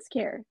 nobody does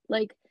care.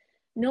 Like,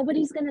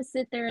 nobody's gonna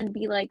sit there and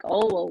be like,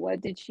 oh, well, what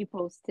did she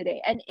post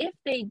today? And if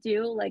they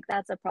do, like,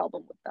 that's a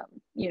problem with them,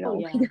 Oh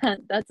yeah.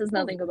 that says Oh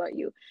nothing yeah. about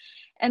you.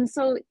 And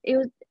so it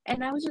was,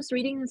 and I was just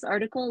reading this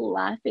article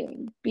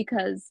laughing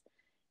because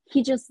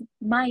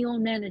my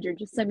own manager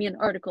just sent me an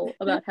article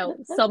about how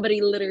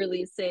somebody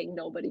literally is saying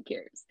nobody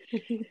cares.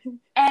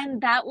 And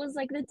that was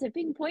like the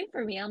tipping point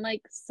for me. I'm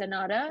like,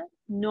 Senada,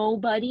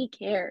 nobody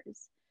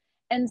cares.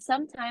 And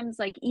sometimes,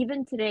 like,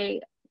 even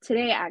today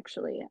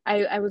actually,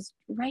 I was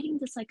writing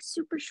this like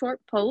super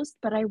short post,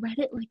 but I read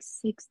it like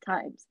 6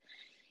 times.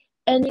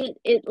 And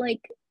it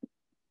like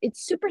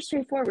it's super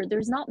straightforward.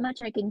 There's not much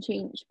I can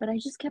change, but I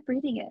just kept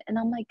reading it. And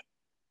I'm like,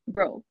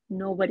 bro,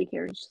 nobody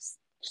cares.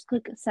 Just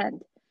click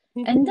send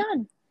and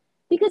done.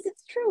 Because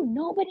it's true.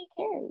 Nobody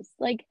cares.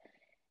 Like,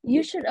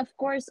 you should, of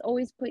course,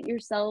 always put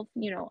yourself,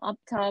 up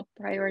top,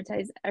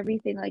 prioritize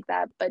everything like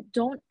that, but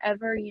don't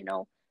ever,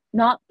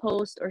 not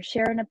post or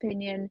share an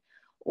opinion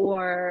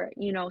or,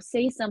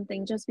 say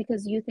something just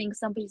because you think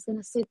somebody's going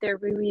to sit there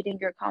rereading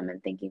your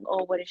comment thinking,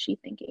 oh, what is she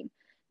thinking?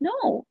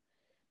 No,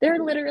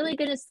 they're literally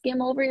going to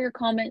skim over your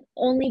comment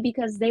only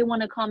because they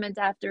want to comment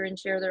after and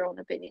share their own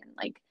opinion.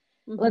 Like,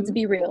 let's Mm-hmm.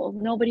 be real.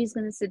 Nobody's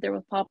going to sit there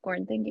with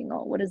popcorn thinking,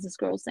 oh, what is this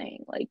girl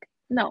saying? Like,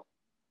 no.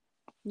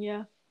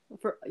 Yeah.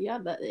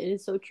 That it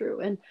is so true.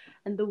 And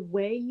the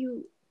way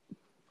you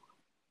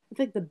I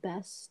think the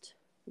best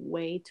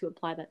way to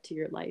apply that to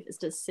your life is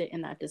to sit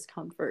in that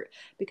discomfort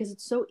because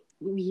it's so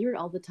we hear it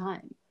all the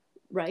time,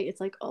 right?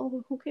 It's like,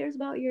 oh, who cares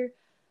about your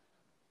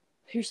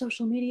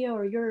social media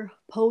or your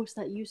post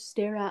that you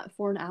stare at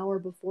for an hour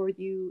before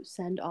you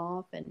send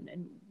off,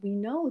 and we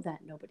know that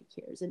nobody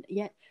cares, and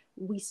yet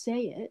we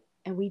say it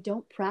and we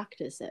don't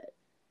practice it,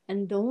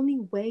 and the only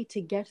way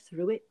to get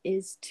through it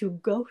is to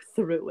go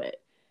through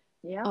it.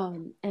 Yeah.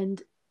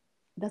 And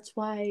that's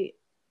why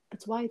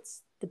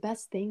it's the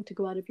best thing to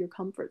go out of your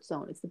comfort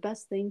zone. It's the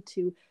best thing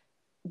to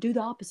do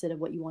the opposite of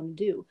what you want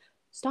to do.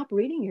 Stop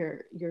reading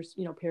your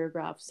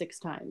paragraph 6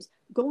 times.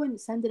 Go and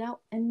send it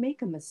out and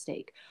make a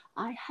mistake.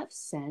 I have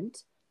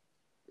sent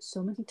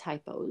so many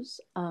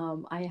typos.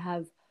 I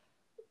have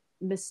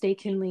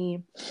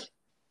mistakenly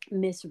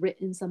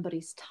miswritten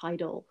somebody's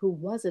title who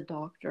was a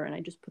doctor, and I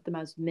just put them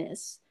as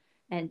Miss,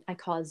 and I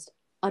caused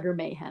utter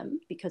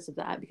mayhem because of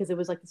that, because it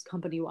was like this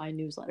company-wide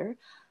newsletter.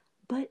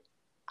 But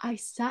I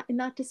sat in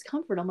that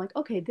discomfort. I'm like,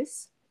 okay,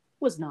 this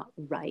was not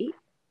right.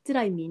 Did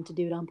I mean to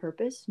do it on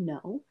purpose?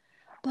 No.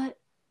 But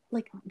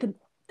like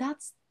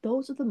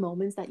those are the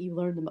moments that you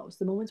learn the most.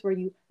 The moments where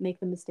you make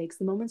the mistakes,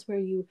 the moments where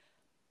you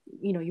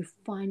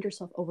find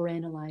yourself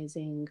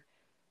overanalyzing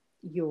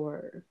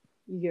your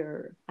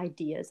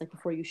ideas, like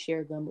before you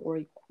share them,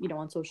 or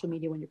on social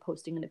media when you're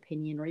posting an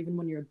opinion, or even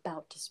when you're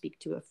about to speak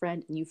to a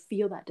friend and you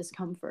feel that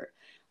discomfort.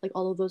 Like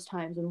all of those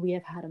times when we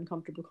have had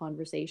uncomfortable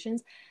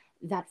conversations,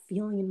 that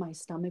feeling in my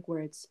stomach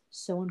where it's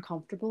so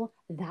uncomfortable,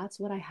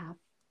 that's what I have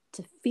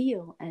to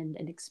feel and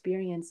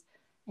experience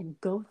and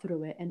go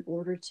through it in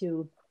order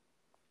to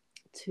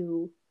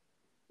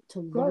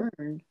Growth.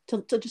 learn,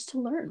 to just to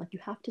learn. Like, you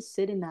have to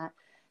sit in that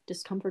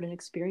discomfort and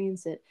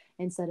experience it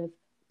instead of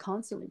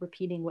constantly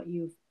repeating what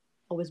you've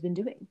always been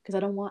doing. Because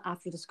I don't want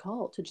after this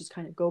call to just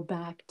kind of go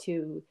back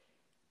to,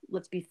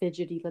 let's be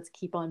fidgety, let's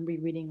keep on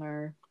rereading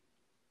our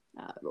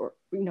or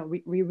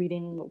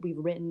rereading what we've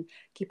written,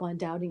 keep on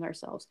doubting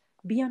ourselves.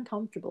 Be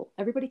uncomfortable.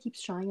 Everybody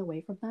keeps shying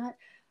away from that.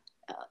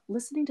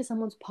 Listening to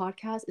someone's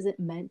podcast isn't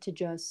meant to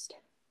just,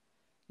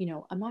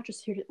 I'm not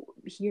just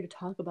here to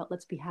talk about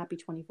let's be happy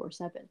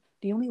 24/7.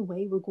 The only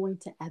way we're going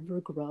to ever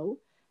grow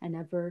and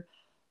ever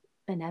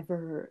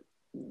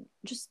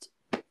just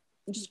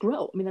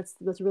grow. I mean,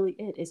 that's really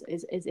it. Is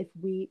if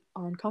we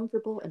are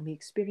uncomfortable and we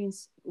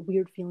experience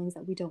weird feelings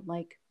that we don't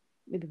like.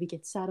 Maybe we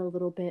get sad a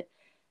little bit.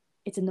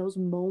 It's in those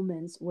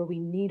moments where we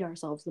need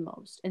ourselves the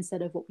most,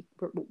 instead of what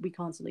we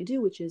constantly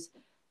do, which is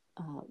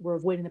we're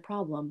avoiding the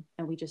problem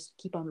and we just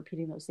keep on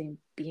repeating those same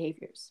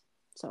behaviors.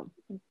 So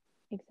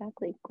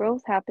Exactly.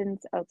 Growth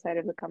happens outside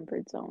of the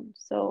comfort zone.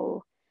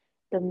 So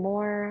the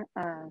more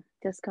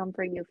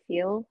discomfort you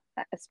feel,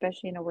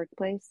 especially in a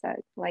workplace, that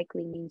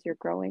likely means you're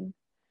growing.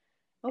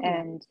 oh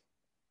yeah. And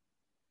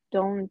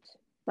don't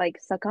like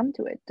succumb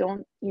to it.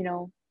 Don't,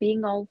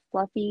 being all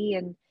fluffy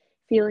and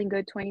feeling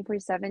good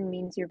 24/7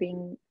 means you're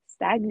being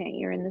stagnant.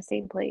 You're in the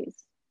same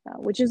place,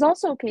 which is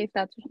also okay if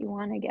that's what you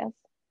want, I guess.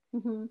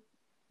 Mm-hmm.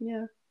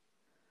 Yeah.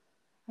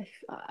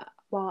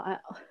 Well, I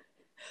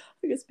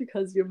guess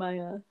because you're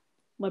my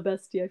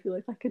bestie, I feel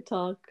like I could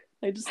talk.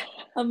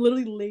 I'm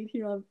literally laid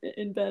here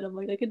in bed. I'm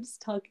like, I could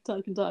just talk,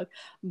 talk, and talk.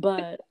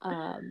 But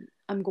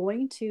I'm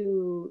going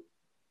to,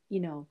 you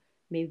know,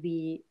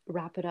 maybe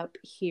wrap it up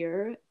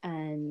here,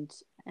 and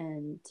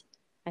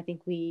I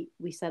think we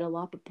said a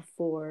lot, but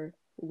before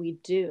we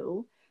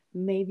do,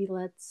 maybe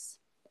let's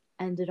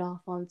end it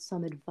off on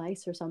some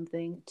advice or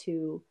something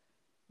to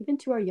even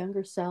to our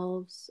younger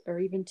selves, or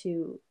even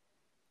to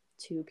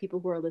people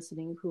who are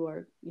listening who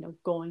are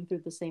going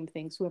through the same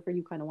things, whoever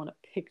you kind of want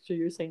to picture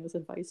you're saying this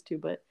advice to.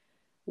 But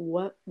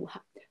what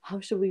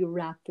how should we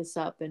wrap this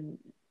up, and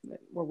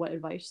what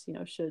advice,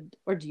 should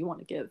or do you want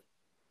to give?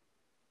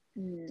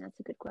 That's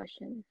a good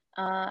question.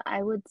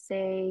 I would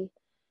say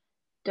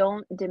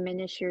don't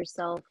diminish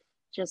yourself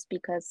just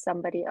because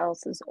somebody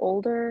else is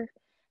older,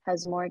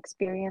 has more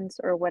experience,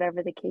 or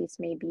whatever the case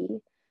may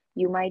be.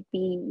 You might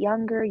be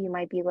younger, you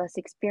might be less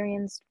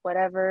experienced,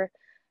 whatever,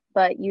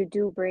 but you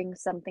do bring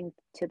something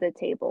to the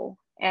table.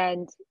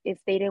 And if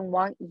they didn't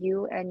want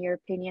you and your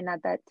opinion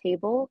at that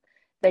table,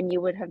 then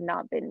you would have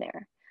not been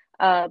there.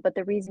 But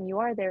the reason you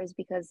are there is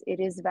because it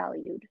is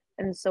valued.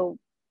 And so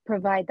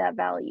provide that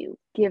value,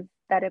 give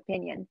that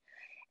opinion.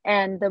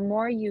 And the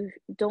more you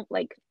don't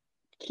like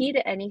key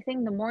to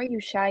anything, the more you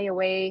shy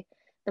away,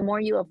 the more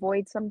you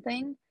avoid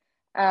something,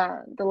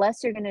 the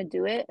less you're going to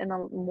do it and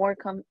the more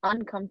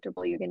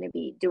uncomfortable you're going to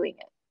be doing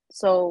it.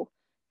 So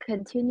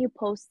continue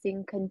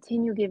posting,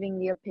 continue giving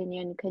the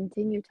opinion,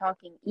 continue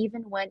talking,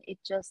 even when it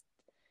just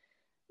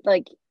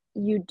like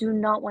you do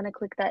not want to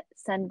click that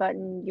send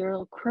button,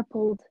 you're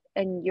crippled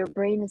and your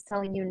brain is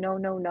telling you no,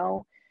 no,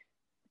 no.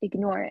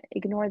 Ignore it.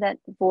 Ignore that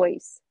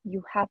voice.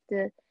 You have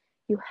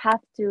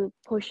to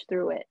push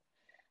through it.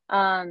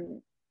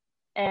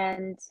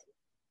 And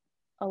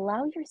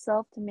allow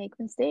yourself to make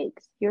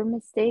mistakes. Your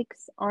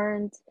mistakes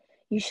aren't,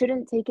 you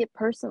shouldn't take it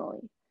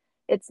personally.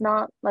 It's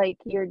not like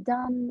you're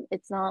dumb.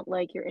 It's not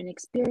like you're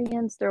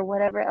inexperienced or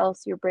whatever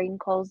else your brain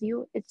calls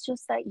you. It's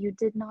just that you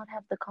did not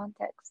have the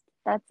context.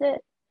 That's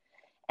it.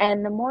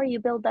 And the more you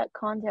build that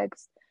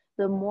context,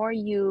 the more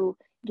you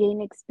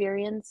gain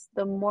experience,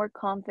 the more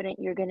confident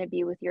you're going to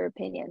be with your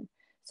opinion.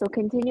 So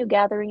continue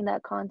gathering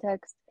that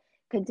context,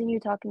 continue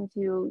talking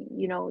to,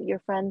 your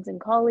friends and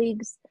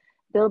colleagues,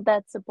 build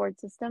that support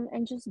system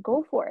and just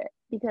go for it.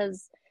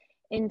 Because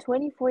in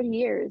 20, 40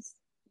 years,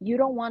 you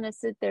don't want to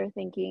sit there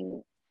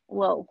thinking,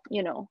 well,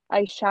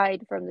 I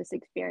shied from this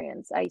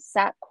experience. I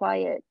sat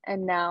quiet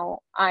and now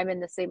I'm in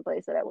the same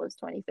place that I was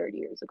 20, 30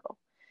 years ago.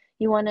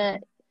 You want to,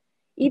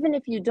 even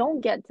if you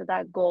don't get to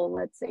that goal,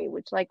 let's say,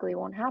 which likely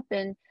won't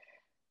happen,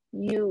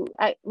 you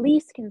at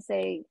least can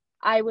say,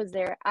 I was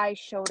there, I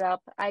showed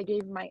up, I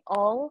gave my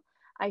all,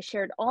 I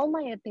shared all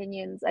my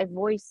opinions, I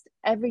voiced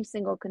every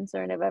single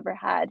concern I've ever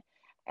had,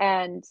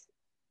 and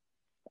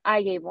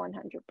I gave 100%.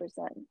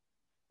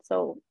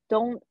 So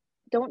don't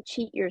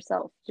cheat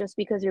yourself just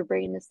because your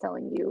brain is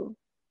telling you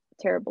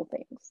terrible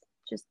things.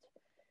 Just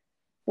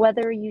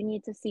whether you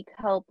need to seek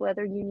help,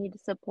 whether you need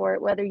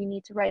support, whether you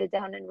need to write it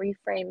down and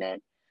reframe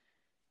it,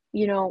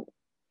 you know,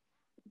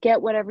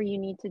 get whatever you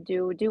need to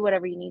do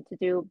whatever you need to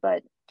do,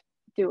 but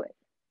do it.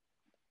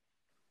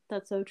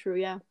 That's so true,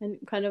 yeah. And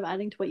kind of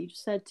adding to what you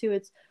just said too,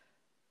 it's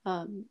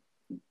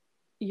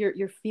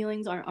your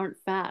feelings aren't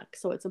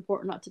facts, so it's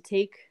important not to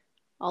take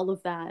all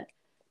of that,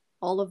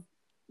 all of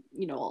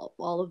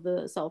all of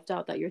the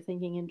self-doubt that you're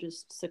thinking and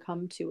just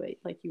succumb to it.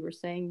 Like you were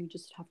saying, you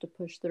just have to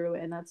push through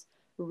it, and that's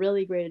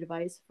really great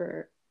advice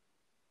for,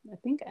 I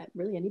think,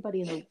 really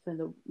anybody in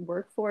the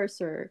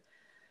workforce or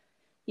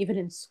even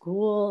in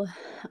school,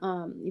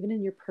 even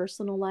in your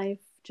personal life.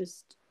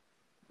 Just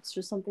it's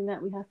just something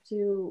that we have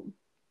to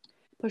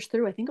push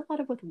through. I think a lot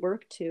of with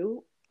work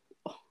too.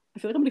 Oh, I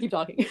feel like I'm gonna keep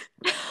talking.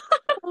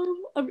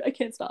 I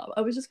can't stop.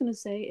 I was just gonna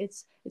say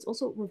it's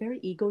also, we're very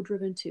ego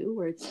driven too,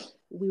 where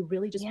we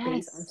really just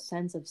base our Yes.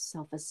 sense of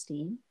self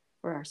esteem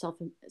or our self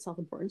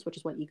importance, which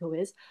is what ego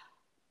is,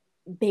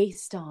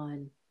 based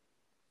on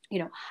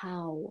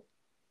how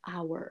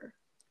our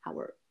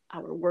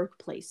our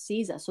workplace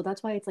sees us. So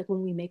that's why it's like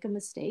when we make a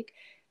mistake,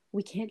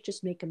 we can't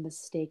just make a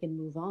mistake and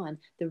move on.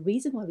 The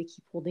reason why we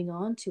keep holding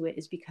on to it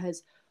is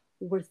because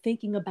we're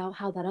thinking about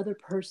how that other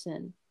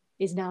person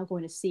is now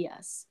going to see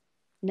us.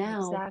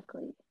 Now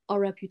Exactly. our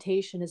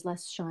reputation is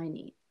less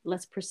shiny,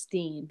 less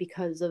pristine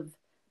because of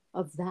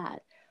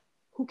that.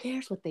 Who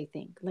cares what they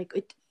think? Like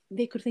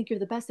they could think you're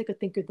the best, they could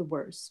think you're the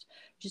worst.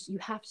 Just you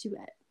have to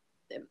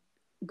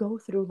go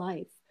through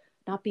life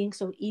not being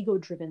so ego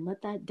driven.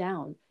 Let that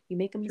down. You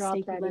make a Drop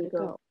mistake, you that let it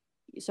ego.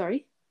 go.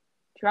 Sorry?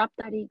 Drop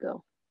that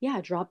ego. Yeah,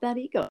 drop that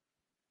ego.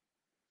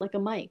 Like a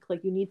mic,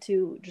 like you need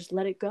to just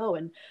let it go.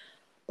 And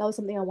that was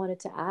something I wanted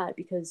to add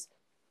because,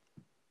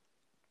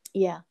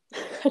 yeah,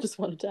 I just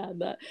wanted to add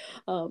that.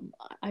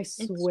 I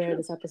It's swear true.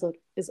 this episode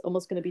is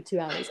almost going to be 2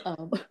 hours.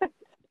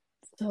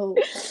 So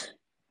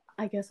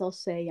I guess I'll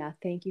say, yeah,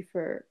 thank you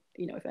for,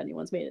 if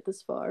anyone's made it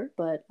this far,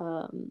 but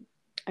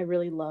I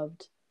really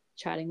loved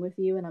chatting with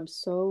you, and I'm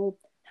so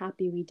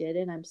happy we did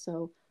it. I'm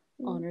so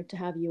honored to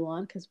have you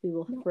on because we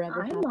will No,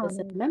 forever I'm have this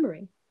in honored.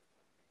 memory.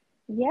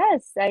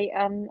 Yes,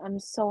 I'm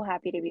so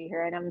happy to be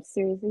here and I'm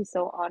seriously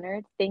so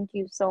honored. Thank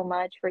you so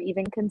much for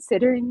even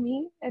considering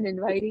me and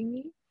inviting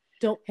me.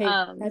 Don't, hey,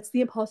 Um, that's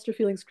the imposter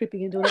feelings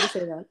creeping in. Don't ever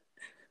say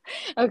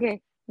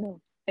okay, no,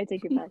 I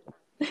take it back.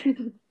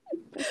 that.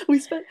 We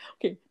spent,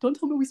 okay, don't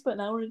tell me we spent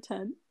an hour and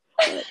 10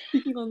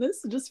 speaking on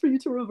this just for you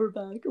to revert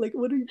back. Like,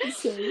 what are you going to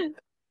say?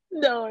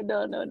 No,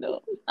 no, no, no.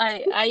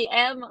 I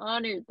am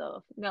honored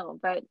though. No,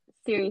 but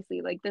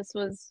seriously, like this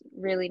was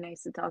really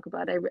nice to talk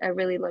about. I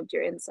really loved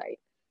your insight.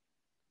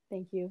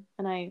 Thank you.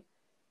 And I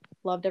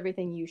loved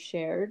everything you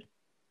shared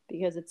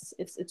because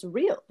it's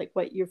real. Like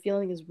what you're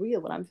feeling is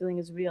real, what I'm feeling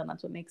is real, and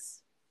that's what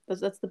makes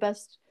that's the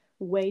best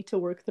way to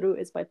work through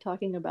is by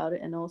talking about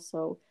it, and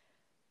also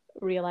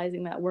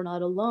realizing that we're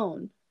not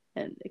alone.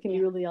 And it can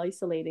be really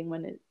isolating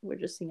when we're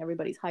just seeing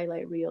everybody's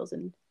highlight reels,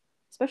 and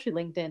especially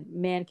LinkedIn.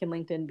 Man, can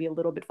LinkedIn be a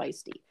little bit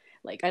feisty.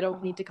 Like I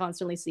don't need to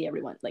constantly see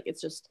everyone. Like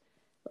it's just,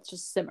 let's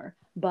just simmer.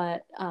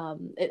 But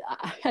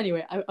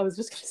anyway, I was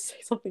just gonna say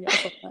something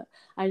else on that.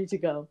 I need to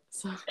go.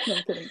 So no,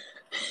 I'm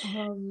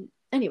kidding.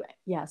 Anyway,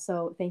 yeah.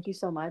 So thank you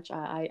so much.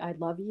 I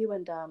love you,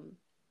 and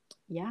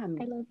yeah,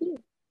 I love you.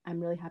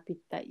 I'm really happy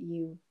that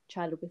you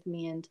chatted with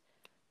me, and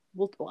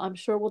I'm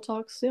sure we'll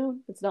talk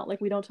soon. It's not like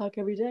we don't talk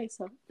every day,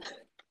 so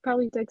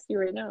Probably text you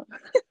right now.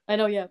 I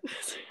know, yeah.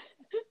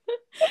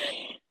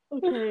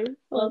 Okay.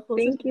 Well,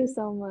 thank you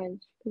so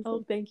much.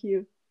 Oh, thank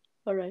you.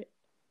 All right.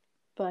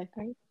 Bye.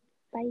 All right.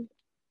 Bye.